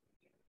piece.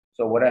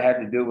 So what I had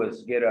to do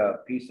was get a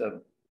piece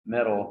of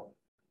metal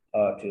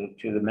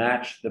to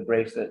match the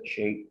bracelet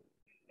shape,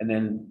 and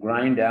then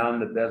grind down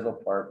the bezel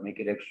part, make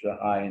it extra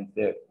high and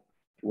thick,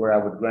 to where I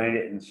would grind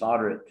it and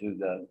solder it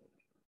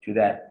to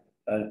that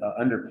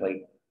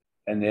underplate.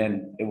 And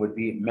then it would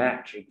be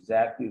match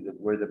exactly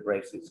where the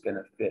bracelet's going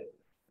to fit.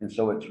 And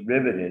so it's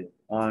riveted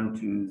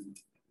onto,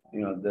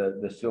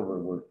 the silver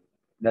work.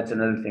 That's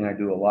another thing I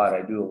do a lot.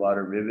 I do a lot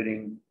of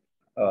riveting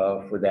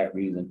for that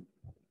reason.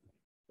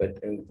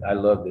 But I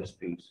love this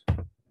piece.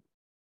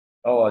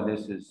 Oh,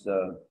 this is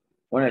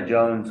one of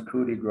Joan's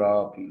coup de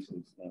grace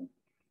pieces. And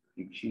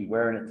she's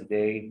wearing it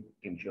today.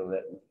 You can show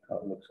that how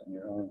it looks on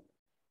your own.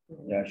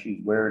 Yeah,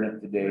 she's wearing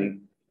it today.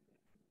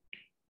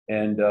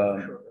 And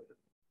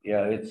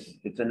yeah,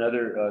 it's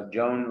another,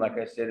 Joan, like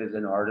I said, is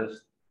an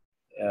artist,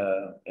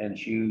 and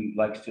she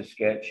likes to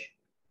sketch,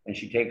 and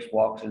she takes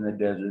walks in the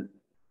desert.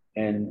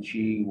 And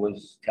she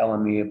was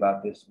telling me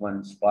about this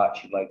one spot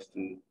she likes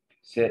to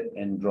sit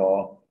and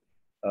draw.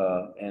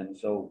 And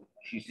so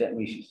she said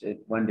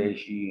one day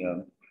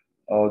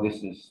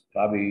this is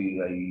probably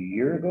a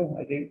year ago,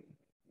 I think.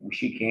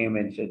 She came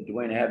and said,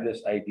 Duane, I have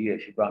this idea.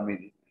 She brought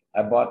me,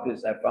 I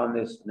found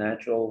this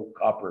natural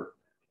copper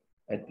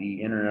at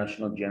the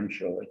International Gem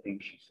Show, I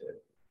think she said.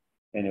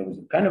 And it was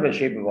kind of a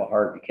shape of a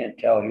heart. You can't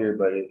tell here,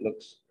 but it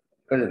looks,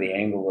 because of the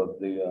angle of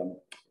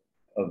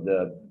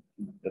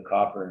the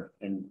copper.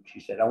 And she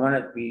said, I want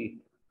it to be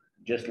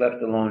just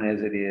left alone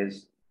as it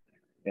is.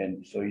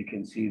 And so you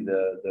can see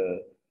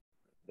the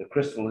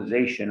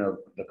crystallization of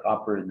the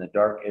copper in the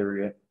dark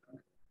area.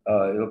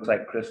 It looks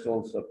like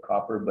crystals of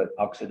copper, but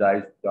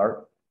oxidized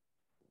dark.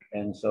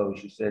 And so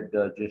she said,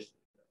 just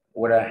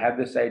what I have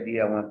this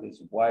idea, I want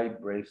this wide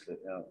bracelet,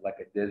 like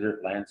a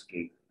desert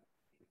landscape.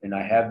 And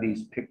I have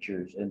these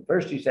pictures. And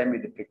first she sent me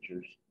the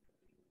pictures.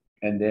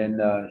 And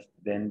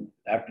then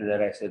after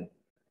that, I said,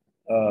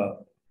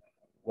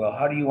 well,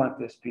 how do you want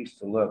this piece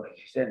to look?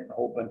 She sent a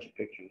whole bunch of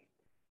pictures.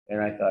 And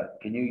I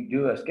thought, can you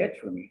do a sketch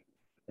for me?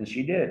 And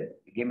she did.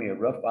 She gave me a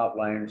rough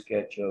outline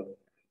sketch of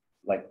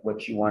like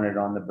what she wanted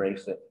on the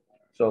bracelet.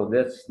 So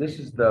this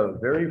is the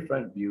very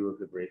front view of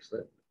the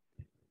bracelet.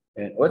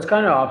 And it's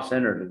kind of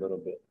off-centered a little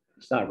bit.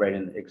 It's not right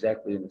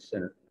exactly in the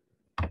center.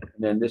 And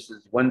then this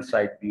is one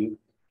side view.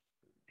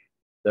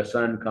 The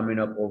sun coming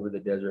up over the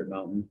desert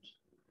mountains,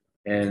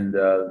 and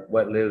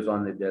what lives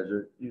on the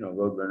desert,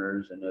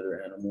 roadrunners and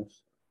other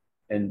animals.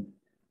 And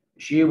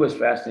she was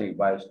fascinated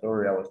by a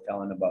story I was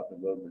telling about the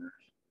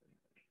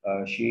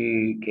roadrunners.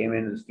 She came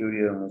into the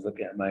studio and was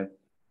looking at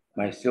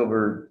my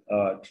silver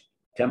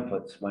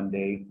templates one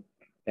day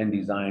and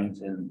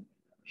designs, and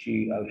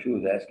she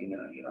was asking,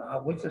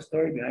 what's the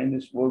story behind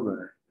this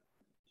roadrunner?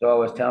 So I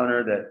was telling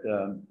her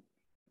that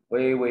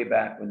way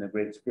back when the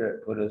Great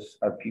Spirit put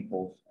our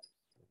peoples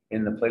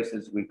in the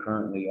places we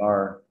currently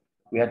are,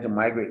 we had to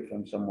migrate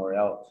from somewhere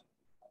else.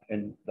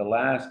 And the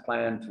last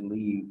plan to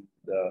leave,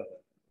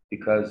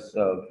 because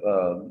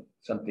of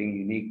something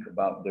unique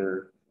about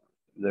their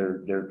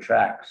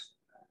tracks,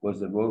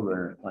 was the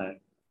roadrunner plan.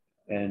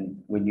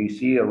 And when you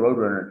see a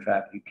roadrunner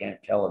track, you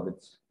can't tell if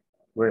it's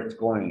where it's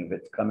going, if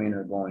it's coming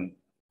or going.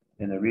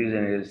 And the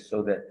reason is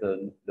so that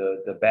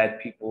the bad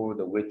people,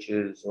 the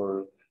witches,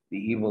 or the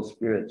evil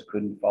spirits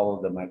couldn't follow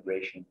the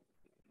migration.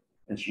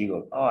 And she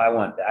goes, oh, I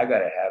want that. I got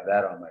to have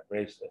that on my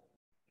bracelet.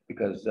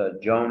 Because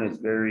Joan is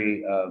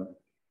very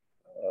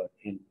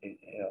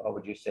how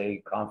would you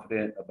say,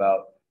 confident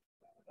about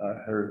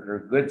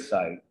her good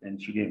side,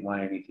 and she didn't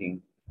want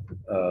anything,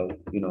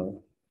 you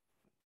know,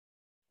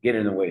 get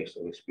in the way,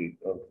 so to speak,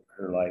 of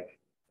her life.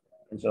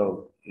 And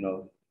so, you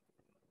know,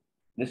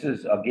 this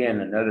is again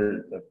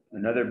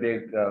another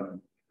big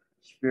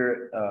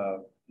spirit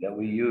that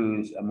we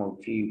use, a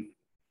motif,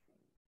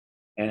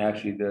 and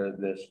actually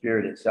the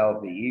spirit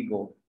itself, the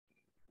eagle,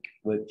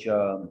 which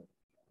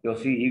you'll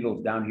see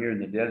eagles down here in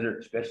the desert,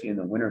 especially in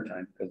the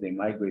wintertime, because they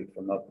migrate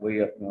from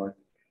way up north,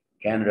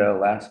 Canada,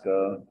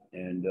 Alaska,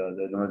 and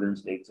the northern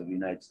states of the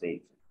United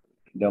States.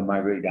 They'll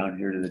migrate down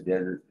here to the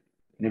desert.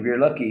 And if you're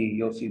lucky,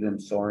 you'll see them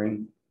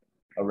soaring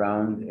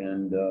around.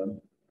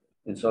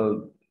 And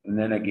so, and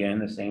then again,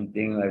 the same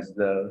thing as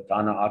the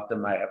Tana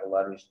Atam. I have a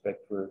lot of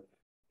respect for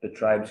the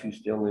tribes who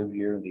still live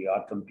here, the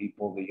Atam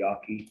people, the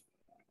Yaqui.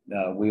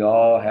 We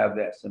all have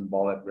that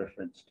symbolic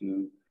reference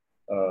to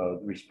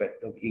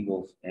respect of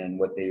eagles and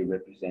what they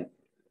represent.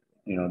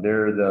 You know,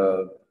 they're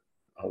the,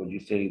 how would you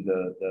say,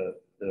 the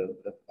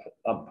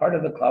part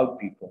of the cloud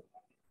people.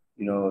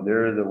 You know,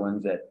 they're the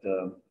ones that,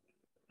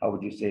 how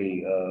would you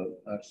say,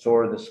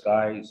 soar the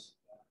skies,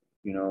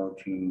 you know,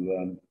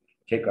 to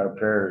take our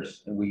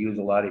prayers. And we use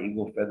a lot of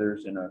eagle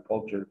feathers in our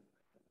culture.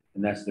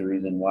 And that's the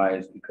reason why,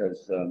 is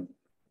because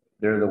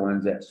they're the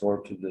ones that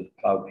soar to the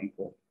cloud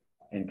people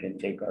and can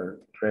take our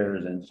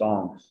prayers and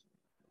songs,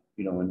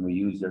 you know, when we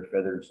use their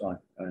feathers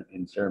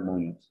in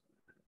ceremonies.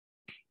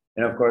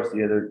 And of course,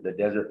 the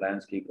desert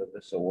landscape of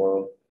the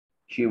saguaro.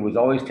 She was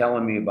always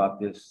telling me about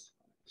this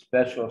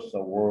special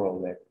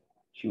saguaro that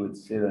she would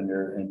sit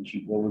under, and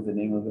what was the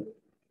name of it?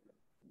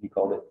 You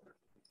called it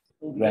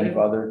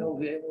grandfather?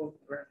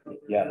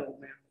 Yeah.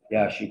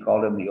 Yeah, she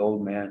called him the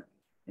old man,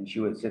 and she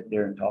would sit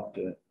there and talk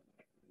to it,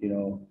 you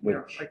know,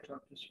 which, I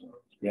talked to someone.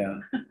 yeah.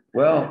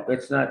 Well,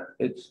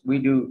 we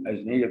do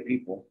as Native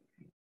people.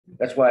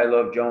 That's why I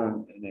love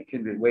Joan in a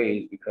kindred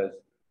ways, because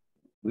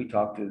we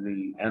talk to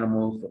the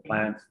animals, the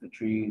plants, the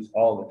trees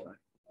all the time,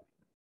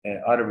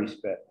 and out of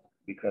respect,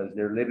 because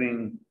they're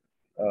living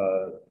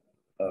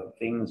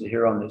things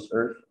here on this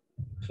earth.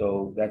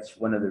 So that's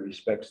one of the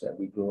respects that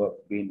we grew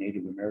up being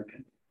Native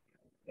American.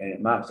 And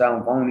it might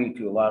sound phony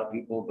to a lot of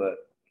people,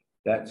 but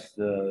that's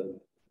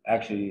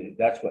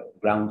that's what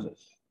grounds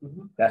us.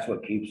 Mhm. That's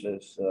what keeps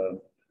us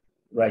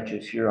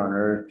righteous here on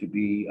earth, to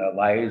be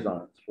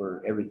liaisons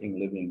for everything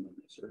living on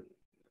this earth,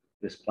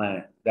 this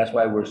planet. That's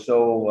why we're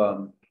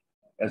so,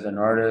 as an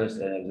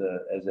artist and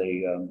as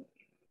a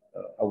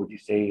how would you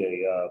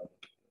say,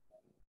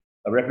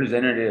 a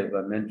representative,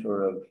 a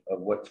mentor of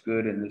what's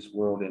good in this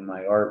world in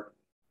my art,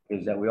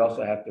 is that we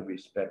also have to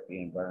respect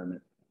the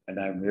environment. And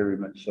I'm very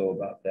much so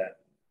about that,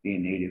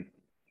 being Native.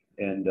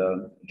 And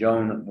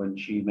Joan, when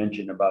she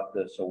mentioned about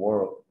the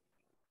saguaro,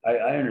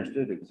 I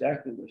understood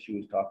exactly what she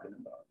was talking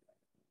about.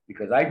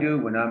 Because I do,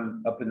 when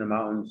I'm up in the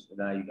mountains,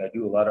 and I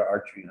do a lot of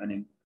archery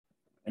hunting,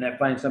 and I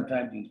find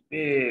sometimes these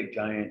big,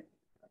 giant,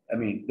 I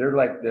mean, they're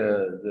like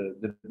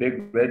the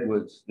big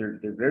redwoods. They're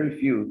very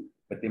few,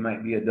 but they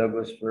might be a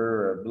Douglas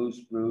fir or a blue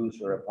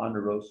spruce or a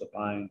ponderosa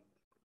pine,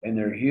 and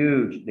they're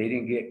huge. They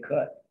didn't get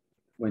cut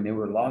when they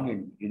were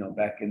logging, you know,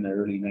 back in the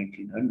early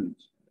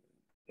 1900s.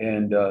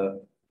 And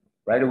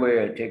right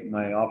away, I take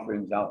my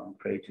offerings out and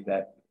pray to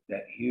that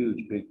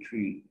huge big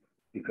tree,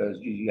 because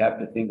you have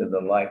to think of the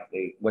life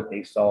what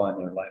they saw in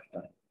their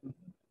lifetime.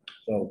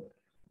 So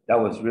that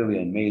was really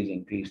an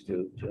amazing piece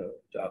to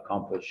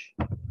accomplish.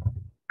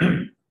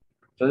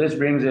 So this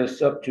brings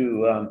us up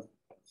to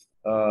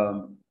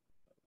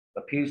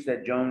a piece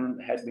that Joan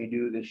had me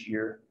do this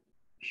year.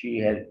 She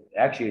had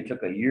actually, it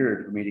took a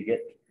year for me to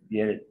get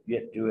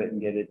to it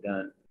and get it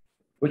done,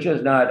 which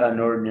is not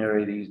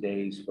unordinary these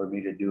days for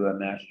me to do a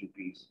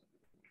masterpiece.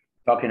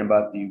 Talking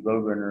about the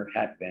Roadrunner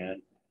hat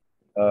band.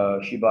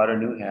 She bought a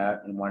new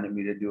hat and wanted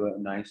me to do a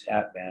nice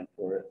hat band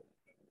for it.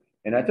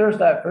 And at first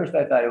I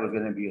thought it was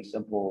going to be a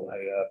simple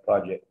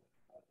project,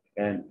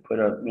 and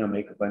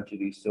make a bunch of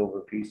these silver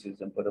pieces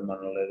and put them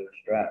on a leather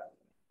strap.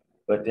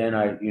 But then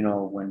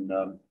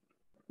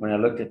when I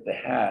looked at the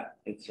hat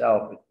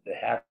itself, the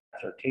hats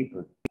are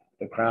tapered,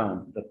 the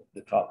crown,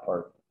 the top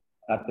part,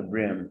 not the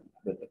brim,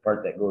 but the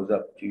part that goes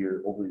up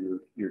to over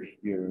your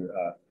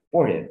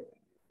forehead,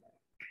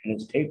 and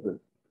it's tapered.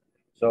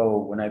 So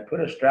when I put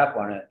a strap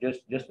on it,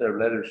 just a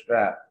leather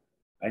strap,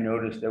 I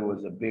noticed there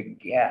was a big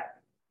gap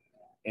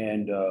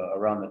and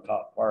around the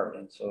top part.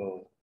 And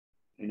so,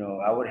 you know,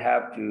 I would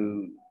have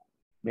to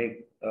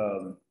make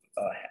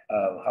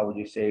how would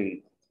you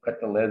say, cut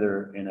the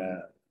leather in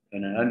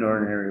an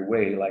unordinary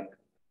way, like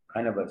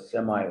kind of a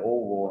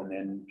semi-oval, and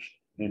then,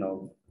 you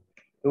know,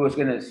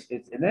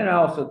 and then I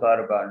also thought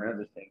about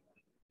another thing.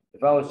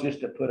 If I was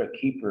just to put a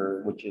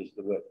keeper, which is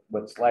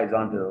what slides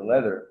onto the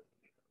leather,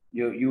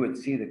 you would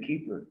see the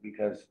keeper,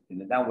 because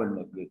that wouldn't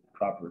look good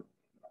proper.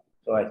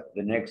 So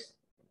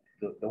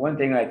the one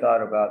thing I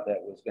thought about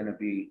that was going to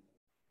be,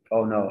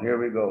 oh no, here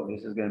we go.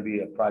 This is going to be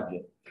a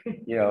project.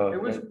 You know,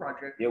 It was a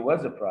project. It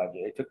was a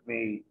project. It took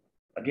me,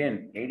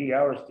 again, 80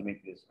 hours to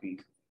make this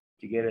piece,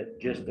 to get it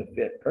just to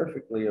fit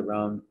perfectly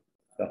around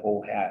the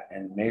whole hat,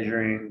 and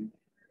measuring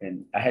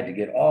and I had to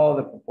get all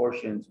the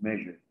proportions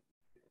measured.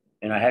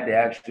 And I had to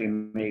actually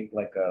make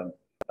like a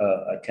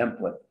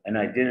template, and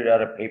I did it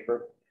out of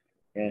paper.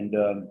 And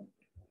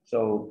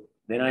so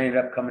then I ended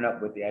up coming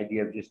up with the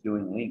idea of just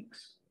doing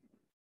links.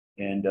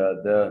 And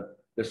the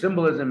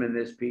symbolism in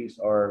this piece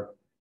are,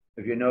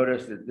 if you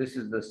notice that this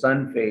is the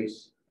sun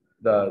face,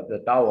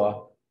 the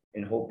tawa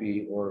in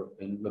Hopi or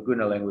in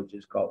Laguna language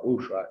is called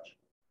Ushrach.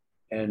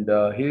 And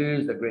he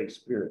is the great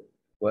spirit.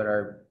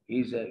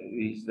 He's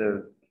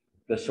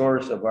the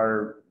source of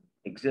our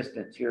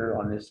existence here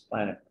on this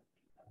planet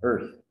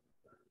Earth.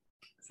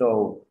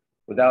 So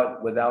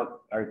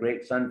without our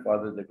great Sun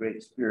Father, the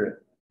great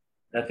spirit,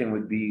 nothing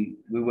would be,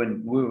 we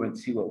wouldn't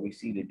see what we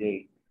see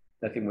today.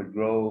 Nothing would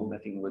grow,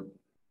 nothing would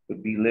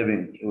be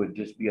living. It would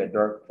just be a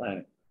dark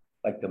planet,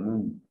 like the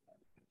moon.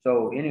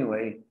 So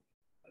anyway,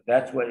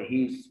 that's what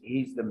he's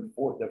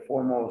the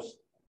foremost,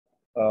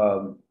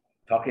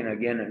 talking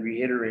again and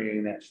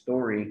reiterating that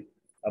story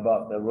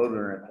about the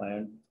Roadrunner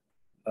clan.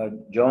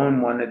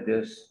 Joan wanted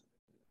this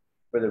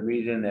for the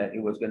reason that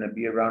it was going to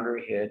be around her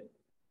head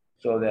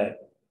so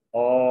that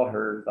all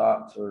her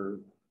thoughts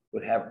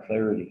would have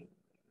clarity,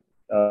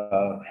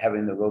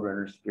 having the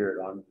Roadrunner spirit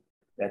on.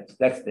 That's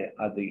the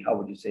how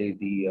would you say,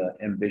 the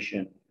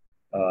ambition,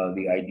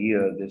 the idea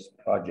of this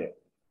project,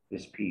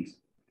 this piece.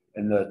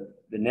 And the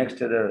next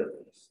to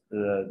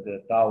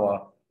the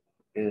tawa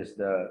is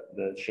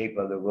the shape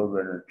of the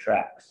Roadrunner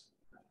tracks.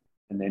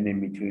 And then in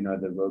between are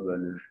the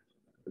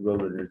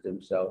Roadrunners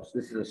themselves.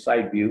 This is a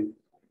side view.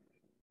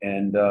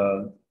 And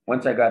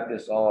once I got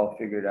this all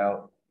figured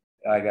out,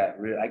 I get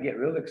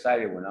real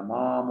excited when I'm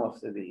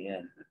almost to the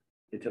end.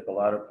 It took a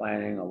lot of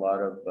planning, a lot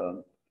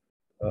of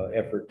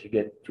effort to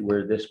get to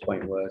where this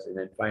point was. And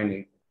then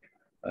finally,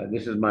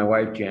 this is my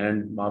wife,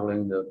 Jan,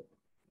 modeling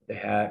the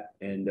hat.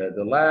 And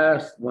the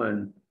last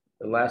one,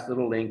 the last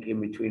little link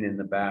in between in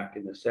the back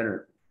in the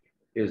center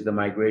is the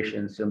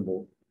migration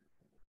symbol.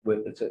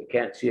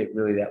 Can't see it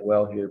really that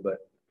well here,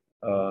 but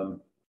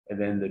and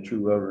then the two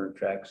Roadrunner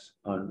tracks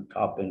on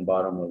top and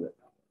bottom of it.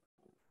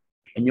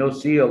 And you'll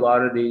see a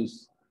lot of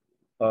these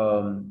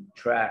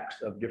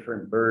tracks of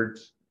different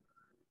birds.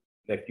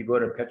 If you go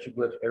to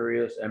petroglyph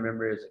areas, I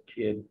remember as a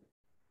kid,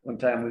 one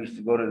time we used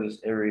to go to this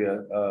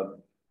area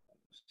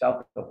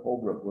south of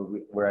Holbrook,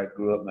 where I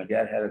grew up. My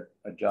dad had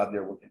a job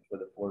there working for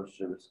the Forest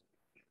Service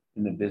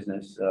in the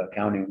business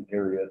accounting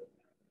area.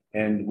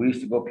 And we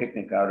used to go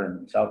picnic out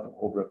in south of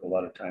Holbrook a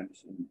lot of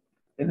times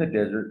in the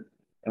desert.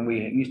 And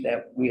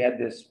we had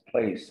this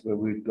place where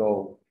we'd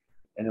go,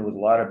 and there was a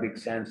lot of big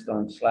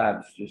sandstone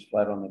slabs just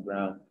flat on the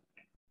ground.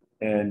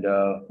 And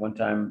one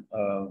time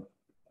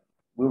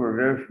we were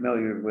very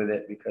familiar with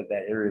it because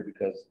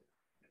it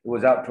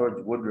was out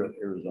towards Woodruff,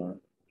 Arizona.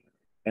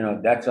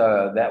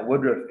 That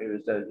Woodruff,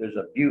 there's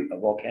a butte, a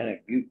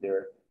volcanic butte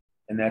there,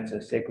 and that's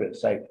a sacred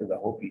site for the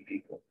Hopi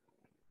people.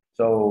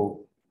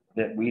 So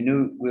that we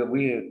knew,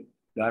 we had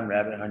gone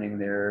rabbit hunting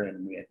there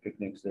and we had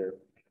picnics there.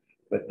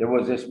 But there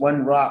was this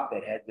one rock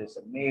that had this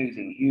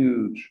amazing,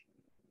 huge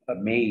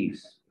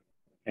maze,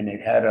 and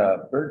it had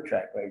a bird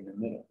track right in the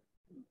middle.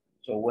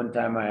 So one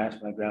time I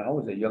asked my grandma, I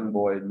was a young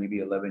boy, maybe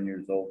 11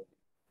 years old,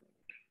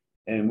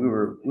 and we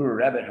were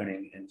rabbit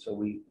hunting, and so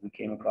we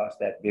came across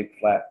that big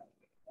flat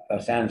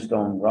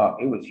sandstone rock.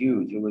 It was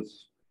huge. It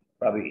was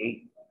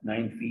probably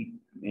 8-9 feet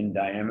in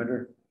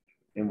diameter,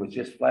 and was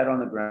just flat on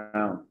the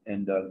ground.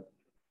 And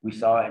we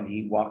saw it, and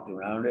he walked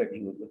around it.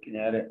 He was looking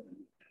at it,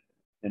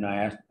 and I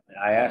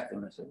asked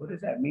him. I said, "What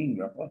does that mean,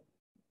 Grandpa?"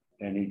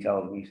 And he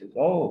tells me, he says,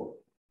 "Oh,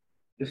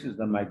 this is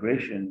the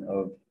migration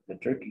of the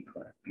Turkey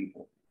clan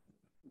people."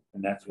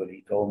 And that's what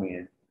he told me.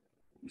 And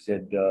he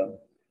said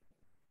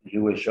he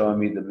was showing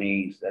me the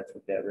maze. That's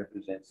what that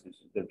represents.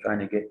 They're trying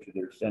to get to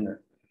their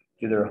center,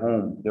 to their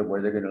home,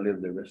 where they're going to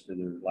live the rest of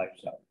their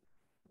lives out.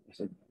 I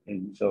said,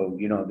 and so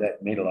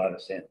that made a lot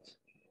of sense.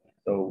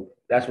 So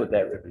that's what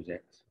that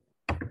represents.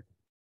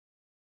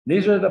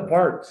 These are the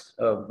parts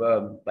of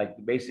like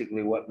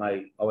basically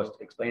I was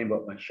explaining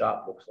what my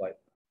shop looks like.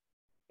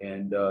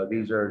 And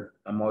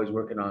I'm always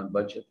working on a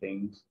bunch of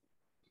things.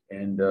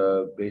 And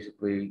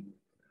basically,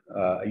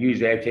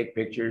 usually I take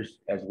pictures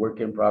as work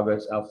in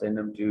progress. I'll send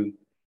them to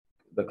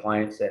the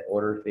clients that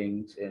order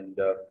things, and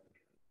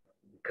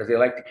because they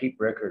like to keep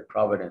record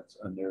provenance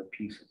on their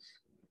pieces.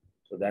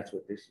 So that's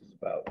what this is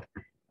about.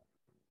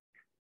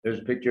 There's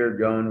a picture of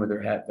Joan with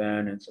her hat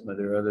band and some of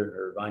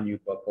her Vanyu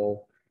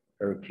buckle,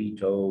 her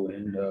Quito,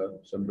 and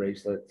some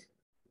bracelets.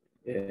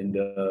 And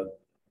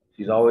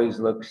she always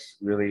looks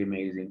really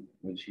amazing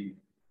when she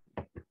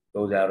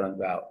goes out and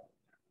about.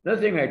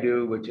 Another thing I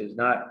do, which is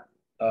not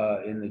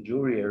in the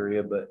jewelry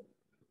area, but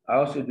I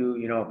also do,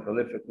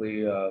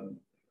 prolifically,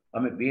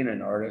 being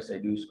an artist, I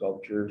do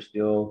sculpture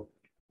still.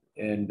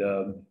 And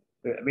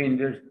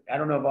I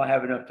don't know if I'll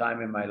have enough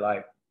time in my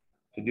life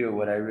to do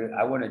what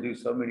I want to do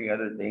so many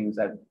other things.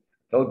 I've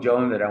told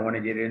Joan that I want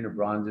to get into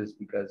bronzes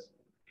because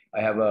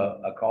I have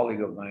a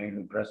colleague of mine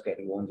in Prescott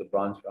who owns a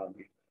bronze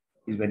foundry.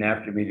 He's been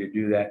after me to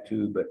do that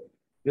too. But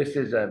this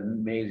is an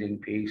amazing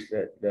piece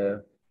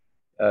that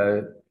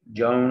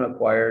Joan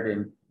acquired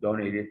in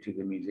donated to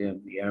the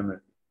museum, the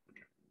Amerind.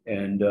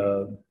 And,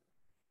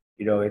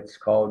 you know, it's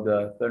called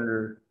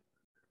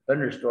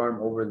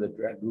Thunderstorm Over the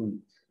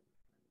Dragoons.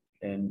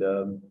 And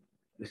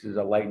this is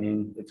a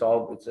lightning,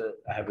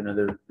 I have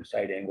another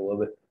side angle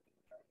of it.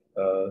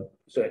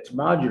 So it's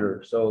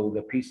modular, so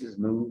the pieces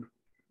move.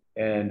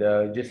 And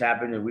it just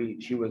happened that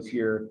she was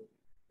here,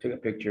 took a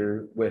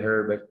picture with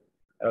her, but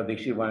I don't think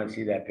she'd want to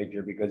see that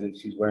picture because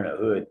she's wearing a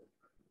hood.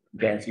 You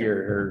can't see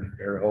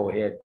her whole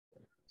head.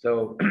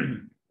 So,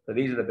 so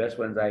these are the best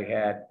ones I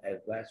had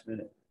at last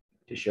minute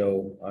to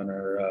show on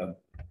our,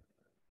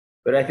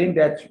 but I think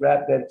that's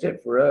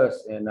it for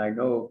us. And I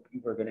know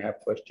people are gonna have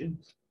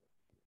questions.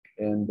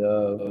 And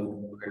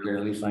we're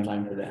gonna leave some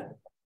time for that.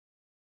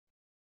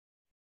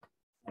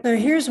 So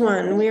here's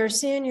one. We are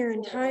seeing your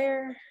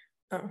entire,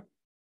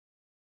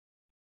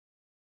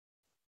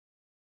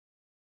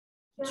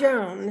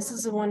 Joan, this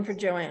is the one for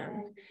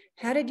Joanne.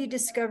 How did you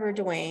discover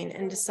Duane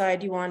and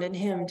decide you wanted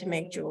him to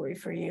make jewelry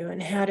for you?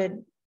 And how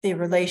did the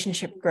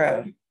relationship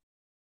grow?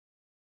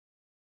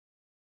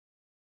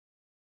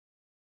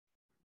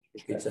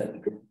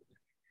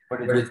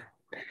 What is it?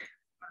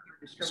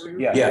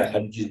 Yeah. How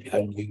did you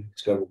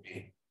discover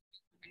me?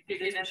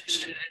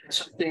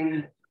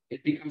 Something,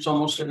 it becomes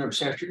almost an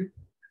obsession.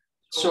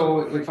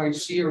 So if I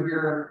see or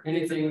hear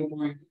anything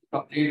going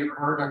updated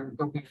art, I'm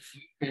looking.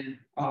 And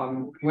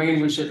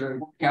Duane was at a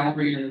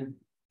gallery in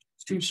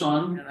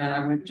Tucson, and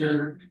I went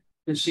to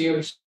see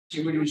him,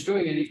 see what he was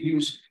doing. And he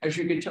was, as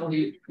you can tell,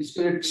 he's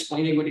good at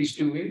explaining what he's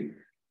doing.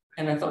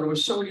 And I thought it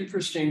was so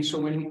interesting. So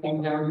when he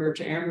came down here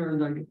to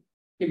Amerind, I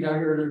came down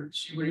here to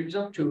see what he was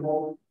up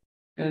to.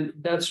 And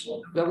that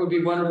would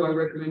be one of my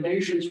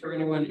recommendations for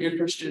anyone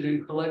interested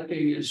in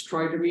collecting, is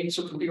try to meet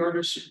some of the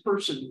artists in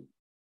person.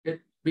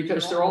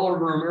 Because they're all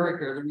over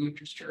America, they're not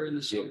just here in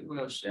the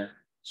Southwest. Yeah.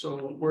 So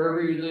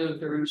wherever you live,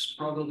 there's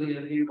probably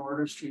a native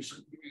artist who's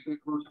doing good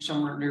work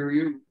somewhere near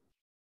you.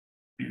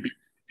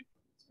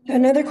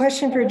 Another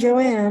question for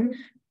Joanne.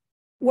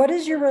 What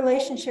is your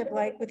relationship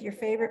like with your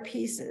favorite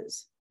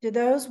pieces? Do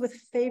those with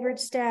favored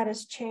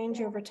status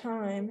change over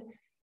time?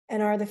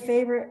 And are the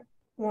favorite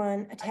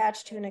one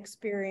attached to an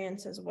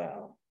experience as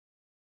well?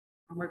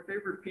 My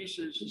favorite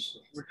pieces,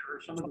 which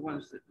are some of the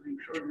ones that we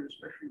showed you,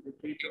 especially the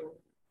deco,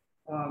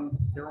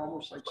 they're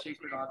almost like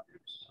sacred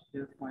objects.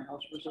 If my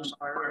house was on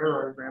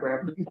fire, I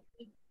grab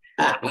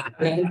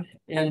them.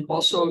 And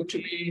also to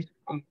be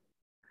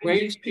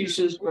Duane's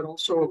pieces, but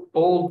also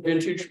old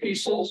vintage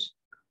pieces,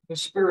 the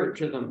spirit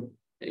to them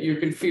that you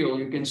can feel,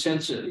 you can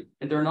sense it.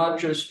 And they're not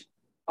just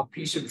a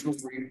piece of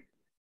jewelry.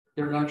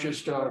 They're not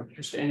just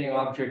any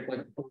object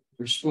like a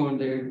spoon.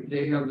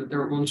 They have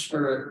their own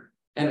spirit.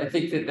 And I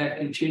think that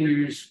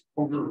continues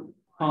over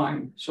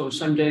time. So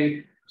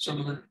someday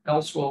someone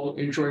else will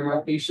enjoy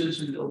my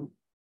pieces and they'll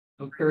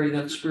carry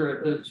that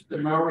spirit. The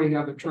Maori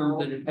have a term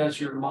that it has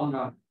your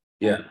mana.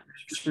 Yeah.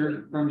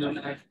 Spirit from your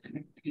life, and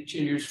it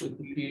continues with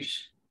the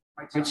piece.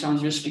 Might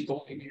sound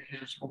mystical.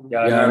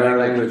 Yeah, in our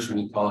language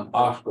we call it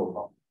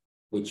ashko,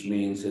 which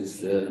means it's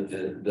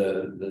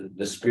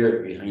the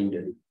spirit behind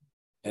it.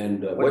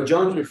 And what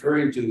John's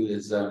referring to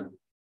is I've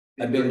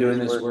been doing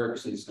this work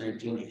since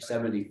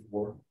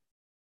 1974.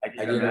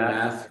 I did a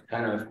math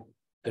kind of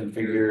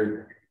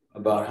configured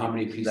about how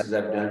many pieces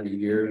I've done a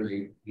year.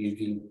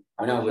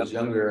 When I was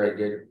younger, I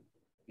did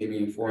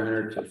maybe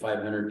 400 to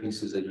 500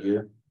 pieces a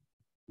year.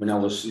 When I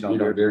was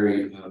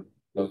very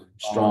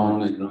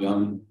strong and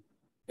young,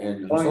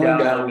 and slowing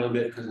down a little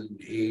bit because of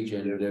age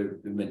and the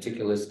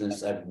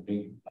meticulousness I've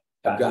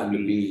gotten to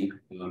be.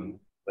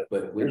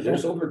 But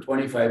there's over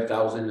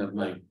 25,000 of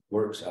my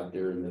works out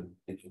there in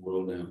the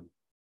world now.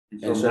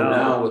 And so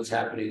now what's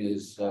happening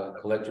is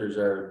collectors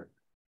are,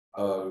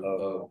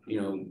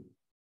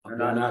 they're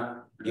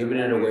not giving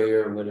it away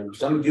or whatever.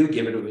 Some do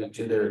give it away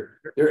to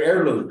their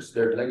heirlooms,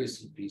 their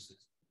legacy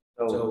pieces.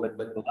 So,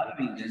 but a lot of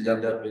these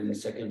end up in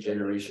second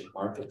generation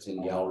markets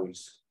and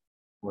galleries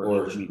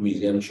or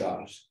museum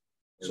shops.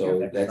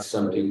 So that's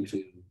something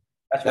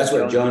that's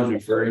what Joan's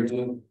referring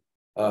to.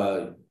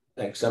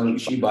 Like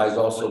she buys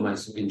also my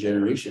second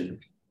generation.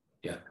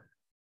 Yeah.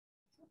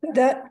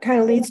 That kind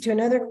of leads to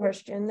another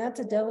question. That's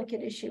a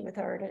delicate issue with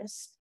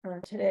artists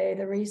today,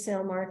 the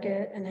resale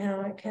market and how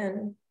it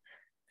can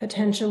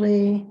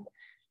potentially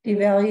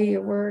devalue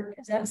your work.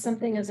 Is that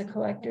something as a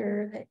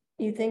collector that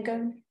you think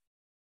of?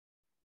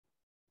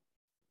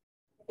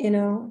 I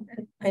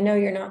know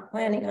you're not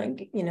planning on,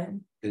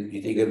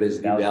 You think of it as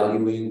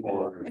devaluing,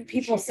 or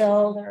people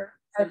sell their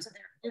parts of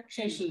their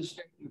pieces.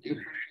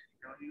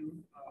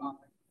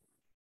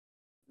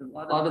 A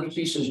lot of the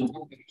pieces,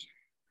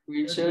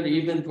 we said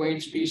even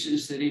Duane's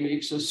pieces that he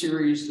makes a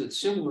series that's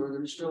similar,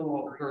 they're still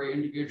all very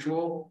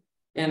individual.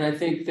 And I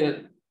think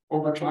that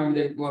over time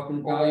they go up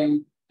in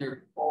value.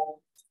 They're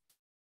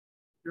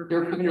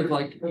kind of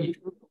like each.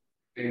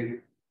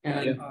 And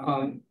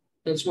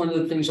that's one of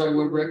the things I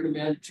would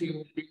recommend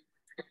to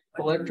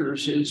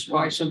collectors is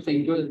buy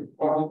something good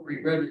or don't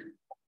regret it.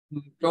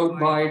 Don't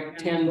buy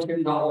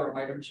 $10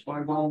 items,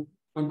 buy $100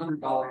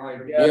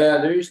 item. Yeah,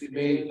 there used to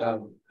be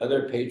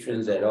other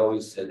patrons that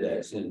always said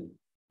that, and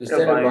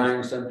Instead of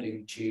buying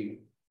something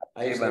cheap,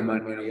 I save my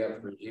money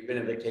up for, even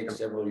if it takes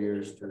several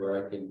years to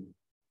where I can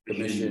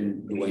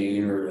commission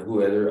Duane or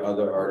whoever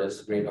other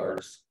artists, great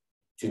artists,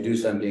 to do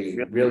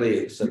something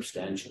really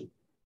substantial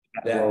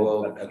that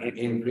will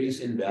increase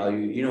in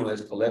value. You know,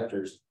 as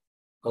collectors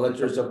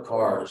of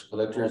cars,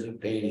 collectors of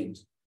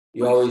paintings,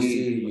 you always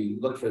see, you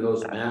look for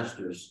those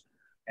masters,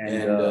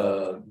 and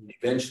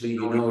eventually,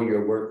 you know,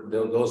 your work,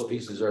 those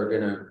pieces are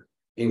gonna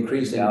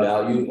increase in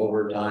value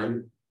over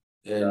time.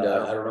 And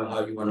I don't know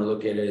how you want to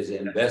look at it as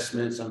an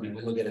investment. Some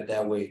people look at it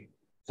that way.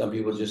 Some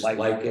people just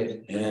like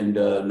it and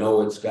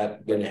know it's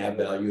gonna have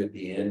value at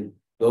the end.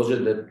 Those are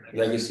the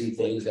legacy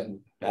things that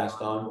passed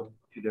on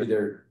to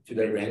their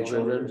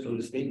grandchildren, so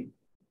to speak.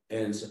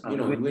 And so, you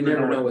know, we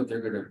never know what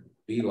they're gonna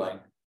be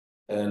like.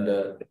 And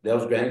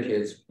those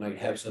grandkids might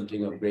have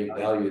something of great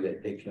value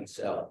that they can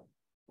sell.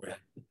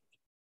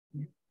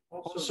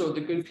 Also, the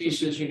good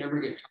pieces you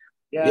never get.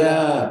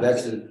 Yeah,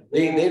 that's it.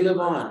 They live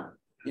on.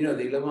 You know,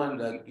 they live on.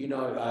 Like, you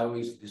know, I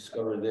always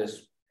discover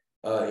this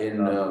in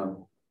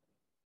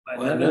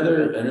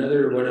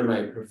another one of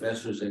my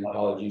professors in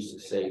college used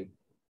to say,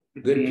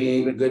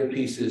 good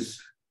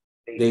pieces.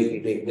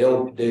 They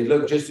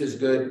look just as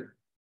good,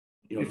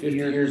 you know, 50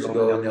 years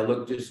ago, and they'll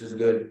look just as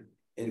good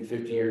in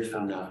 50 years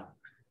from now.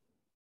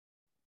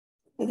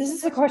 So this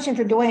is a question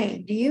for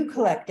Duane. Do you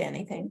collect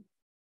anything?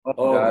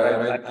 Oh,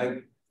 God,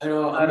 I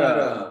know I'm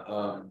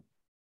not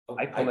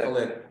I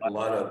collect a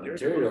lot of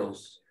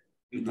materials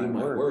to do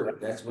my work.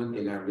 That's one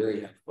thing I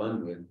really have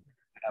fun with.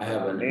 I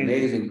have an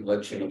amazing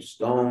collection of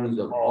stones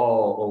of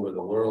all over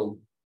the world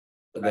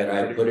that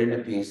I put into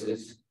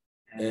pieces.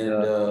 And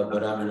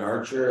but I'm an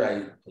archer.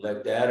 I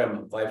collect that.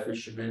 I'm a fly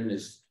fisherman.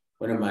 Is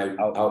one of my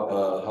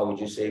how would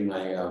you say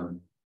my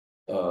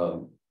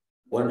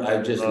one.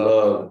 I just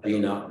love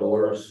being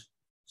outdoors.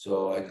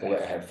 So I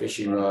have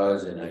fishing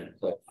rods and I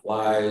collect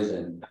flies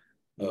and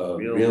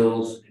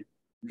reels.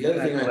 The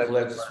other thing I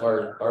collect as far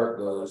as art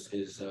goes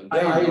is,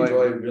 I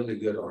enjoy really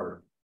good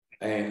art.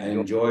 I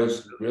enjoy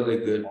really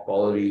good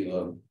quality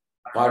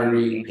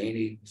pottery,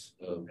 paintings,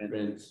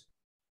 prints,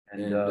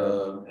 and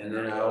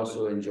then I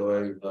also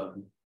enjoy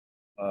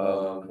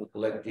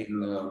collecting,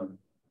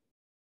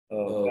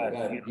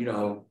 you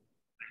know,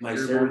 my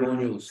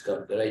ceremonial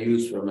stuff that I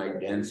use for my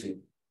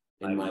dancing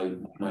and my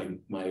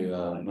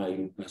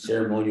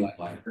ceremonial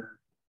life.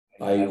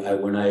 I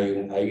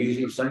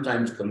usually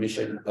sometimes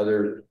commission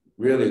other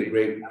really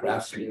great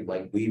craftsmen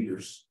like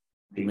weavers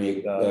to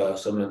make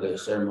some of the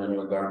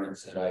ceremonial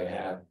garments that I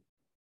have.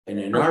 And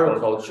in our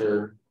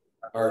culture,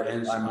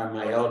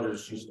 my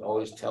elders used to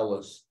always tell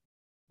us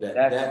that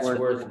that's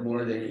worth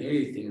more than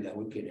anything that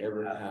we could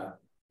ever have.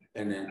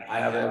 And then I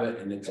have it,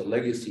 and it's a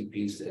legacy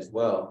piece as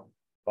well.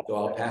 So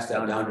I'll pass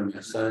that down to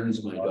my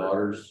sons, my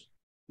daughters,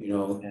 you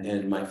know,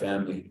 and my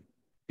family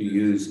to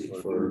use it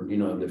for, you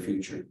know, the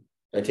future.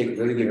 I take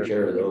really good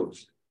care of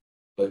those.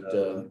 But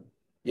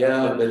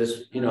yeah, but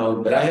it's, you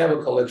know, but I have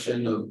a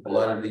collection of a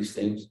lot of these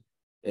things.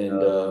 And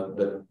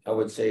but I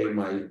would say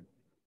my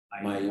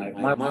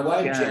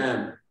wife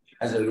Jan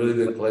has a really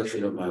good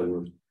collection of my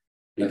work,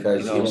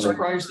 because I'm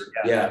surprised.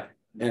 yeah,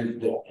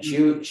 and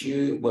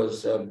she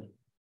was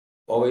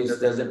always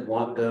doesn't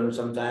want them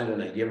sometimes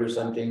when I give her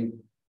something,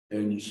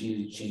 and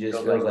she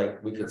just feels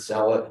like we could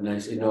sell it, and I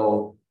say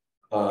no,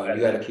 you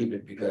got to keep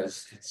it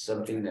because it's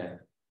something that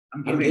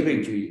I'm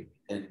giving to you,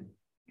 and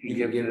you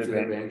can give it to the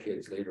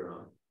grandkids later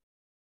on.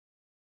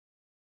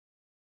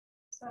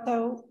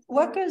 So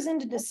what goes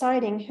into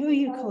deciding who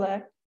you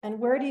collect, and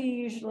where do you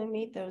usually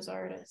meet those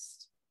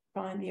artists?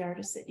 Find the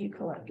artists that you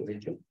collect.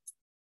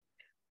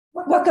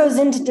 What goes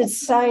into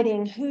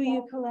deciding who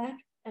you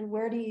collect, and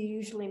where do you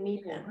usually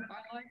meet them?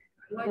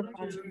 I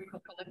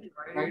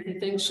like to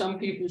think some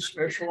people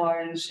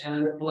specialize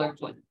and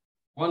collect like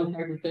one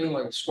type of thing,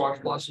 like squash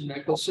blossom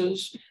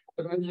necklaces,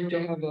 but I like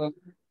to have a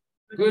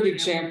good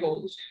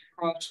examples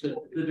across the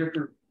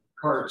different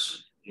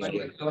parts. Like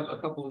a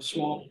couple of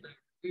small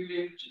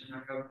weavings, and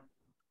I have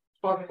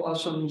squash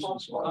blossoms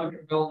and some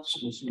contra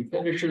belts and some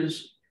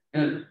finishes.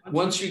 And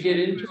once you get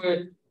into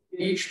it,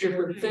 each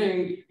different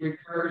thing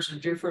requires a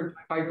different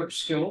type of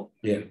skill.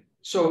 Yeah.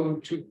 So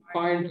to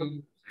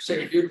find,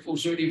 say, a beautiful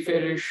zuni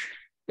finish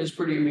is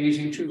pretty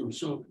amazing too.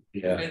 So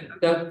yeah, and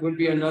that would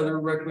be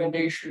another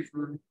recommendation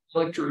for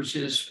collectors: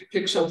 is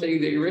pick something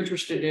that you're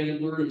interested in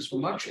and learn as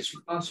much as you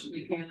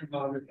possibly can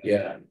about it.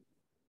 Yeah.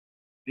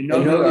 You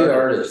know the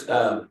artist.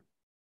 I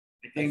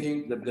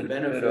think the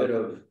benefit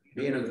of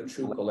being a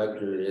true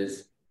collector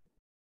is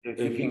if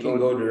you can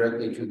go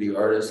directly to the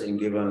artist and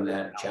give them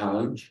that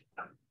challenge,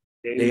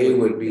 they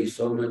would be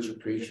so much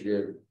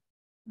appreciative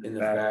in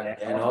the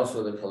fact, and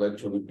also the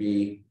collector would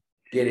be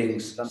getting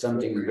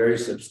something very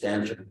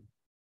substantial,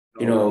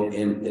 you know,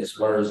 in as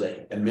far as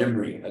a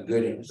memory, a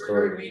good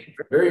story,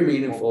 very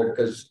meaningful,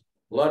 because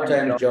a lot of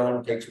times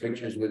Joan takes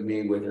pictures with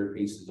me with her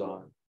pieces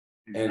on.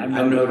 And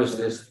I've noticed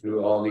this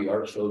through all the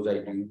art shows I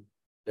do,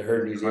 the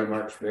Herd Museum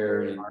Art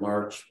Fair in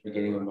March,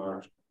 beginning of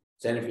March,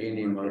 Santa Fe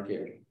Indian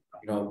Market.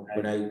 You know,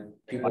 when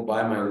people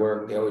buy my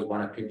work, they always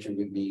want a picture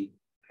with me.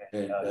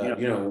 And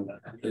you know,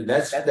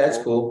 that's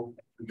cool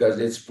because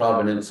it's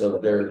provenance of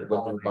what they're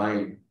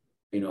buying.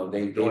 You know,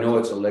 they know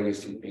it's a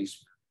legacy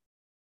piece.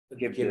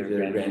 Give their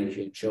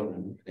grandkids,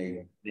 children,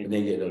 when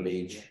they get of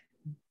age.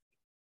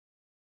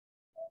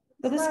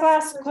 So this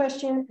last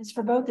question is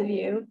for both of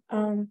you.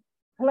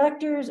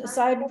 Collectors,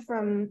 aside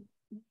from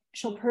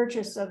initial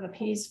purchase of a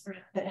piece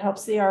that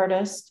helps the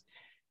artist,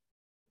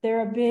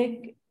 they're a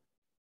big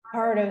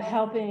part of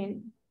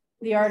helping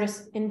the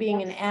artist in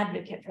being an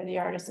advocate for the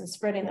artist and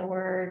spreading the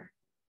word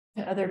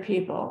to other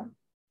people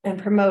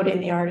and promoting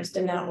the artist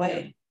in that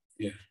way.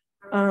 Yeah.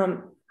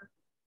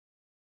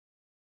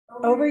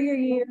 Over your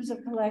years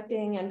of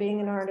collecting and being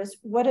an artist,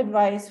 what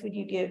advice would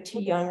you give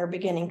to young or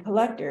beginning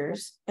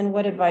collectors? And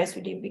what advice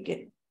would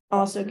you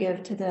also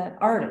give to the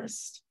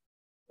artist?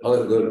 I'll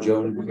let go,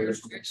 Joan.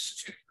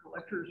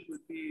 Collectors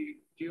would be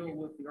deal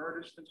with the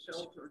artists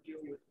themselves or deal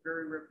with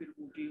very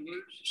reputable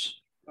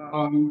dealers.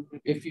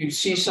 If you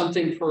see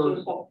something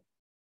for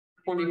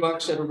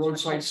 $20 at a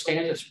roadside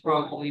stand, it's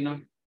probably not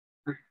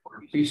a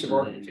piece of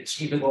art.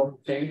 It's even a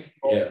thing.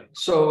 Yeah.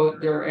 So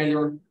there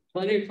are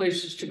plenty of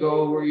places to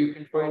go where you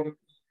can find,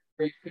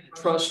 where you can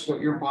trust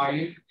what you're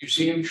buying.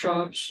 Museum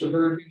shops, the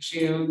Heirloom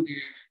Museum, the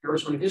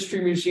Arizona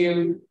History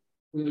Museum,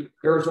 the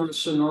Arizona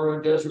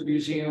Sonora Desert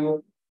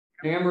Museum,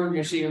 Amerind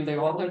Museum. They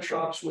all have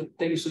shops with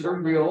things that are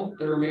real,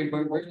 that are made by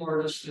real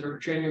artists, that are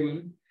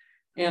genuine.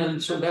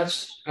 And so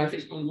that's, I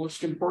think, one of the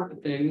most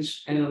important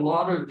things. And a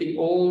lot of the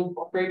old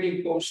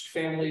trading post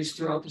families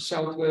throughout the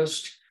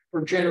Southwest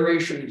for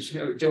generations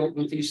have dealt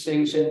with these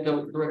things and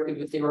dealt directly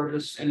with the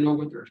artists and know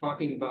what they're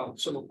talking about.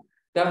 So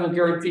that will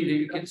guarantee that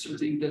you get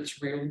something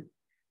that's real,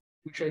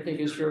 which I think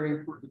is very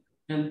important.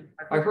 And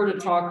I heard a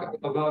talk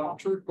about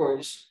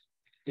turquoise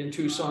in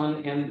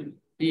Tucson, and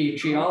the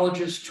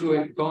geologist who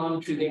had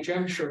gone to the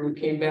gem show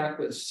came back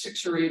with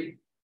 6 or 8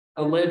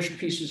 alleged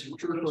pieces of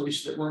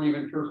turquoise that weren't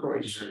even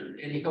turquoise,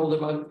 and he held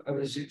them up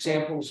as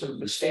examples of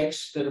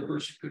mistakes that a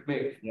person could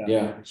make.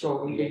 Yeah.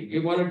 So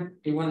you want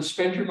to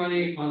spend your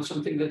money on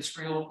something that's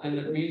real and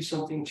that means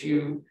something to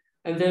you,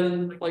 and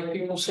then, like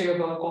people say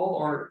about all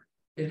art,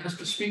 it has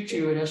to speak to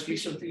you. It has to be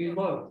something you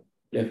love.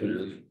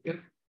 Definitely. Yep.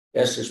 It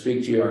has to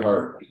speak to your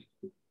heart.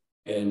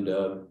 And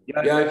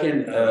yeah, I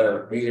can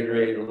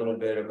reiterate a little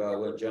bit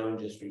about what John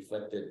just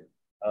reflected.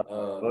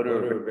 Go to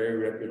a very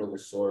reputable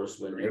source.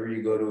 Whenever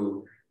you go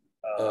to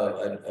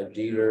a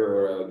dealer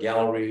or a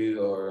gallery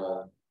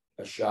or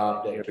a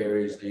shop that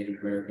carries Native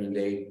American,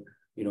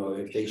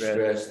 if they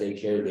stress, they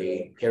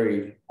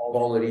carry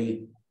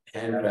quality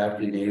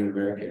handcrafted Native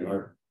American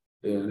art.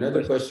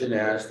 Another question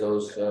to ask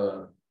those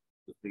the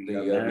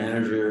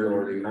manager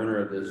or the owner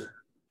of this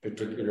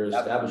particular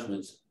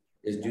establishments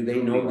is, do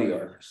they know the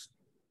artist?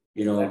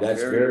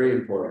 That's very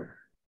important,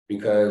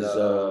 because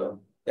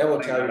that will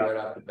tell you right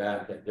off the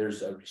bat that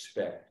there's a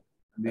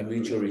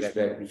mutual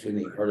respect between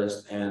the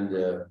artist and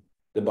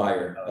the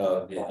buyer.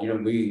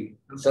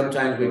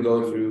 Sometimes we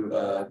go through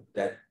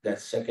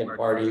that second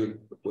party,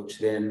 which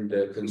then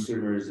the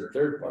consumer is the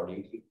third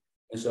party,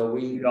 and so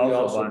we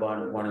also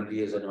want to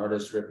be as an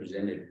artist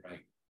representative,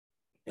 right?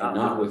 And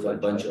not with a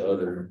bunch of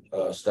other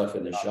stuff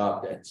in the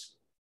shop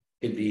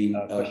could be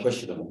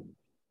questionable.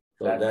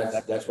 So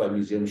that's why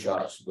museum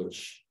shops,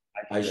 which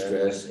I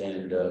stress,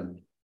 and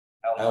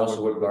I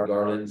also work with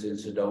Garlands in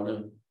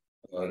Sedona.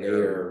 They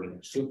are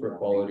super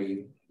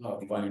quality,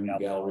 fine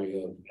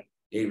gallery of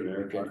Native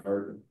American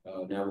art,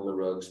 Navajo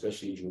rug,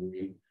 especially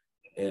jewelry.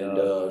 And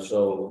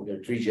so there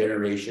are 3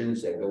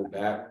 generations that go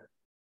back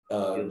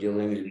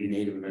dealing in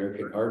Native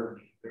American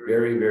art.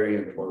 Very, very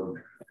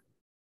important.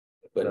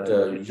 But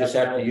you just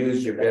have to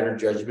use your better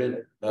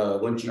judgment.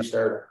 Once you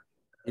start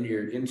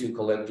into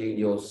collecting,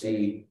 you'll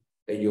see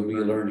that you'll be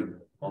learning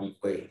on the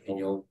way, and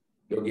you'll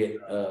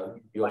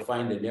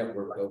find a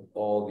network of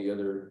all the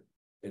other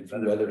and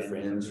few other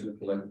friends who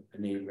collect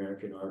Native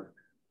American art.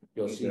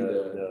 You'll see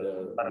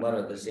a lot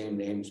of the same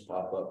names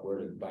pop up where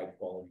to buy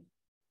quality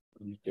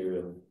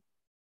material.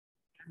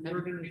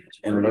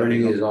 And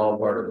learning is all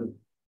part of it.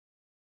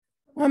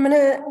 I'm going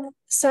to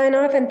sign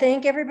off and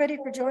thank everybody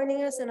for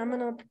joining us. And I'm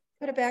going to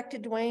put it back to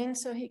Duane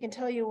so he can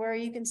tell you where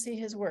you can see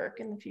his work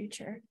in the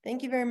future.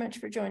 Thank you very much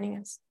for joining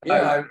us.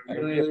 Yeah, I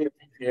really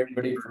appreciate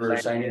everybody for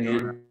signing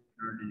in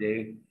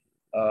today.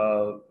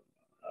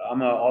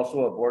 I'm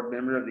also a board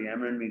member of the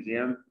Amerind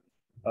Museum,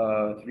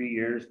 3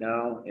 years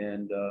now,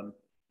 and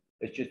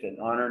it's just an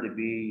honor to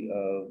be,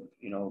 a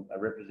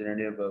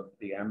representative of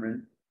the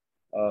Amerind,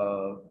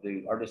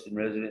 the Artist in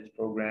Residence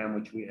program,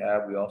 which we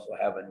have. We also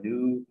have a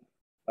new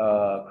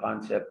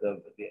concept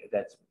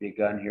that's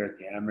begun here at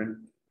the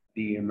Amerind,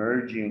 the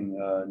emerging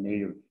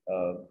Native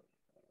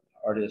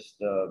artist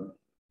in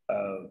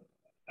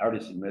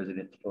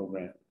Residence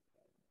program.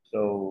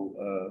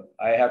 So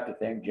I have to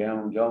thank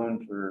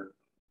Joan for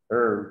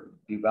her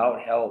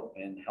devout help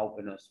in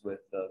helping us with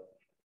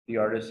the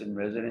artists in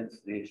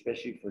residence,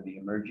 especially for the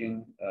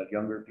emerging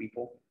younger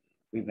people.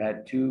 We've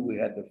had 2. We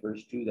had the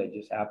first 2 that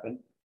just happened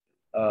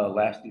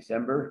last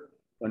December.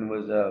 One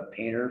was a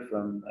painter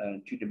from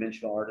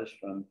 2-dimensional artist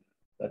from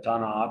the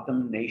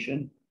Tanahatam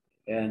Nation,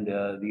 And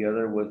the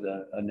other was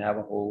a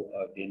Navajo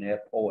Diné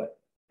poet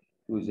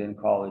who's in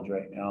college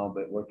right now,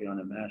 but working on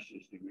a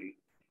master's degree.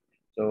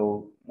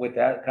 So with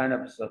that kind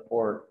of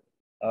support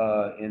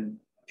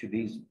into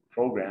these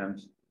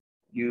programs,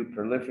 you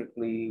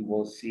prolifically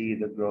will see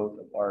the growth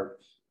of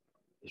arts,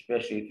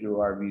 especially through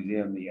our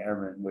museum, the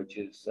Amerind, which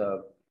is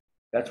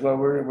that's where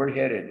we're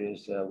headed.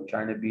 Is we're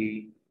trying to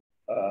be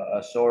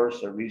a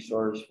source, a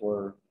resource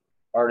for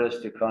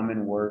artists to come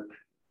and work,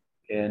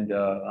 and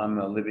I'm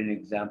a living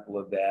example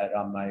of that.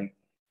 On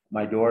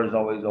my door is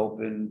always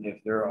open.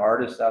 If there are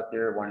artists out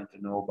there wanting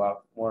to know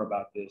about more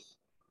about this,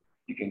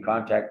 you can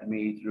contact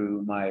me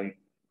through my.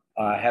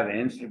 I have an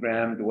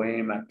Instagram,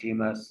 Duane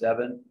Maktima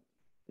 7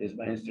 is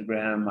my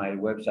Instagram. My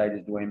website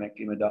is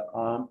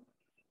duanemaktima.com.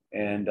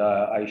 And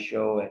I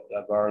show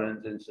at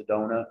Garland's in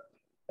Sedona.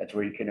 That's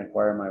where you can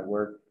acquire my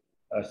work.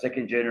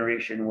 Second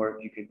generation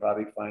work you can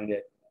probably find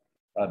at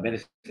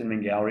Medicine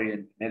Man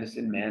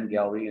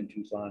Gallery in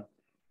Tucson,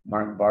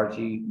 Mark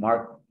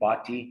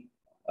Botti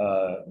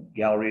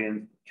Gallery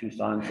in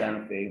Tucson,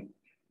 Santa Fe,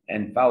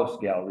 and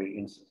Faust Gallery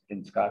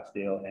in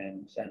Scottsdale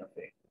and Santa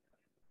Fe.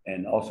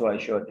 And also I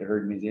show at the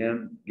Heard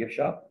Museum gift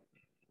shop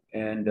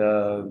and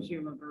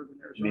Museum of Northern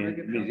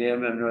Arizona.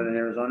 Museum of Northern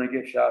Arizona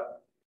gift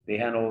shop. They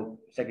handle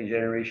second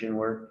generation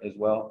work as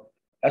well.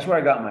 That's where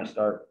I got my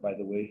start, by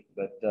the way.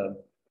 But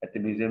at the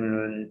Museum of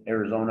Northern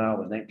Arizona, I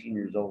was 19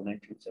 years old,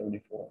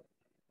 1974.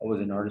 I was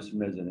an artist in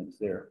residence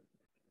there.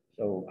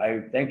 So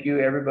I thank you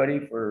everybody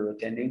for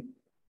attending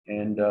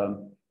and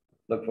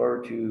look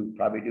forward to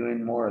probably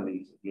doing more of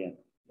these again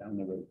down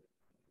the road.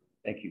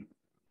 Thank you.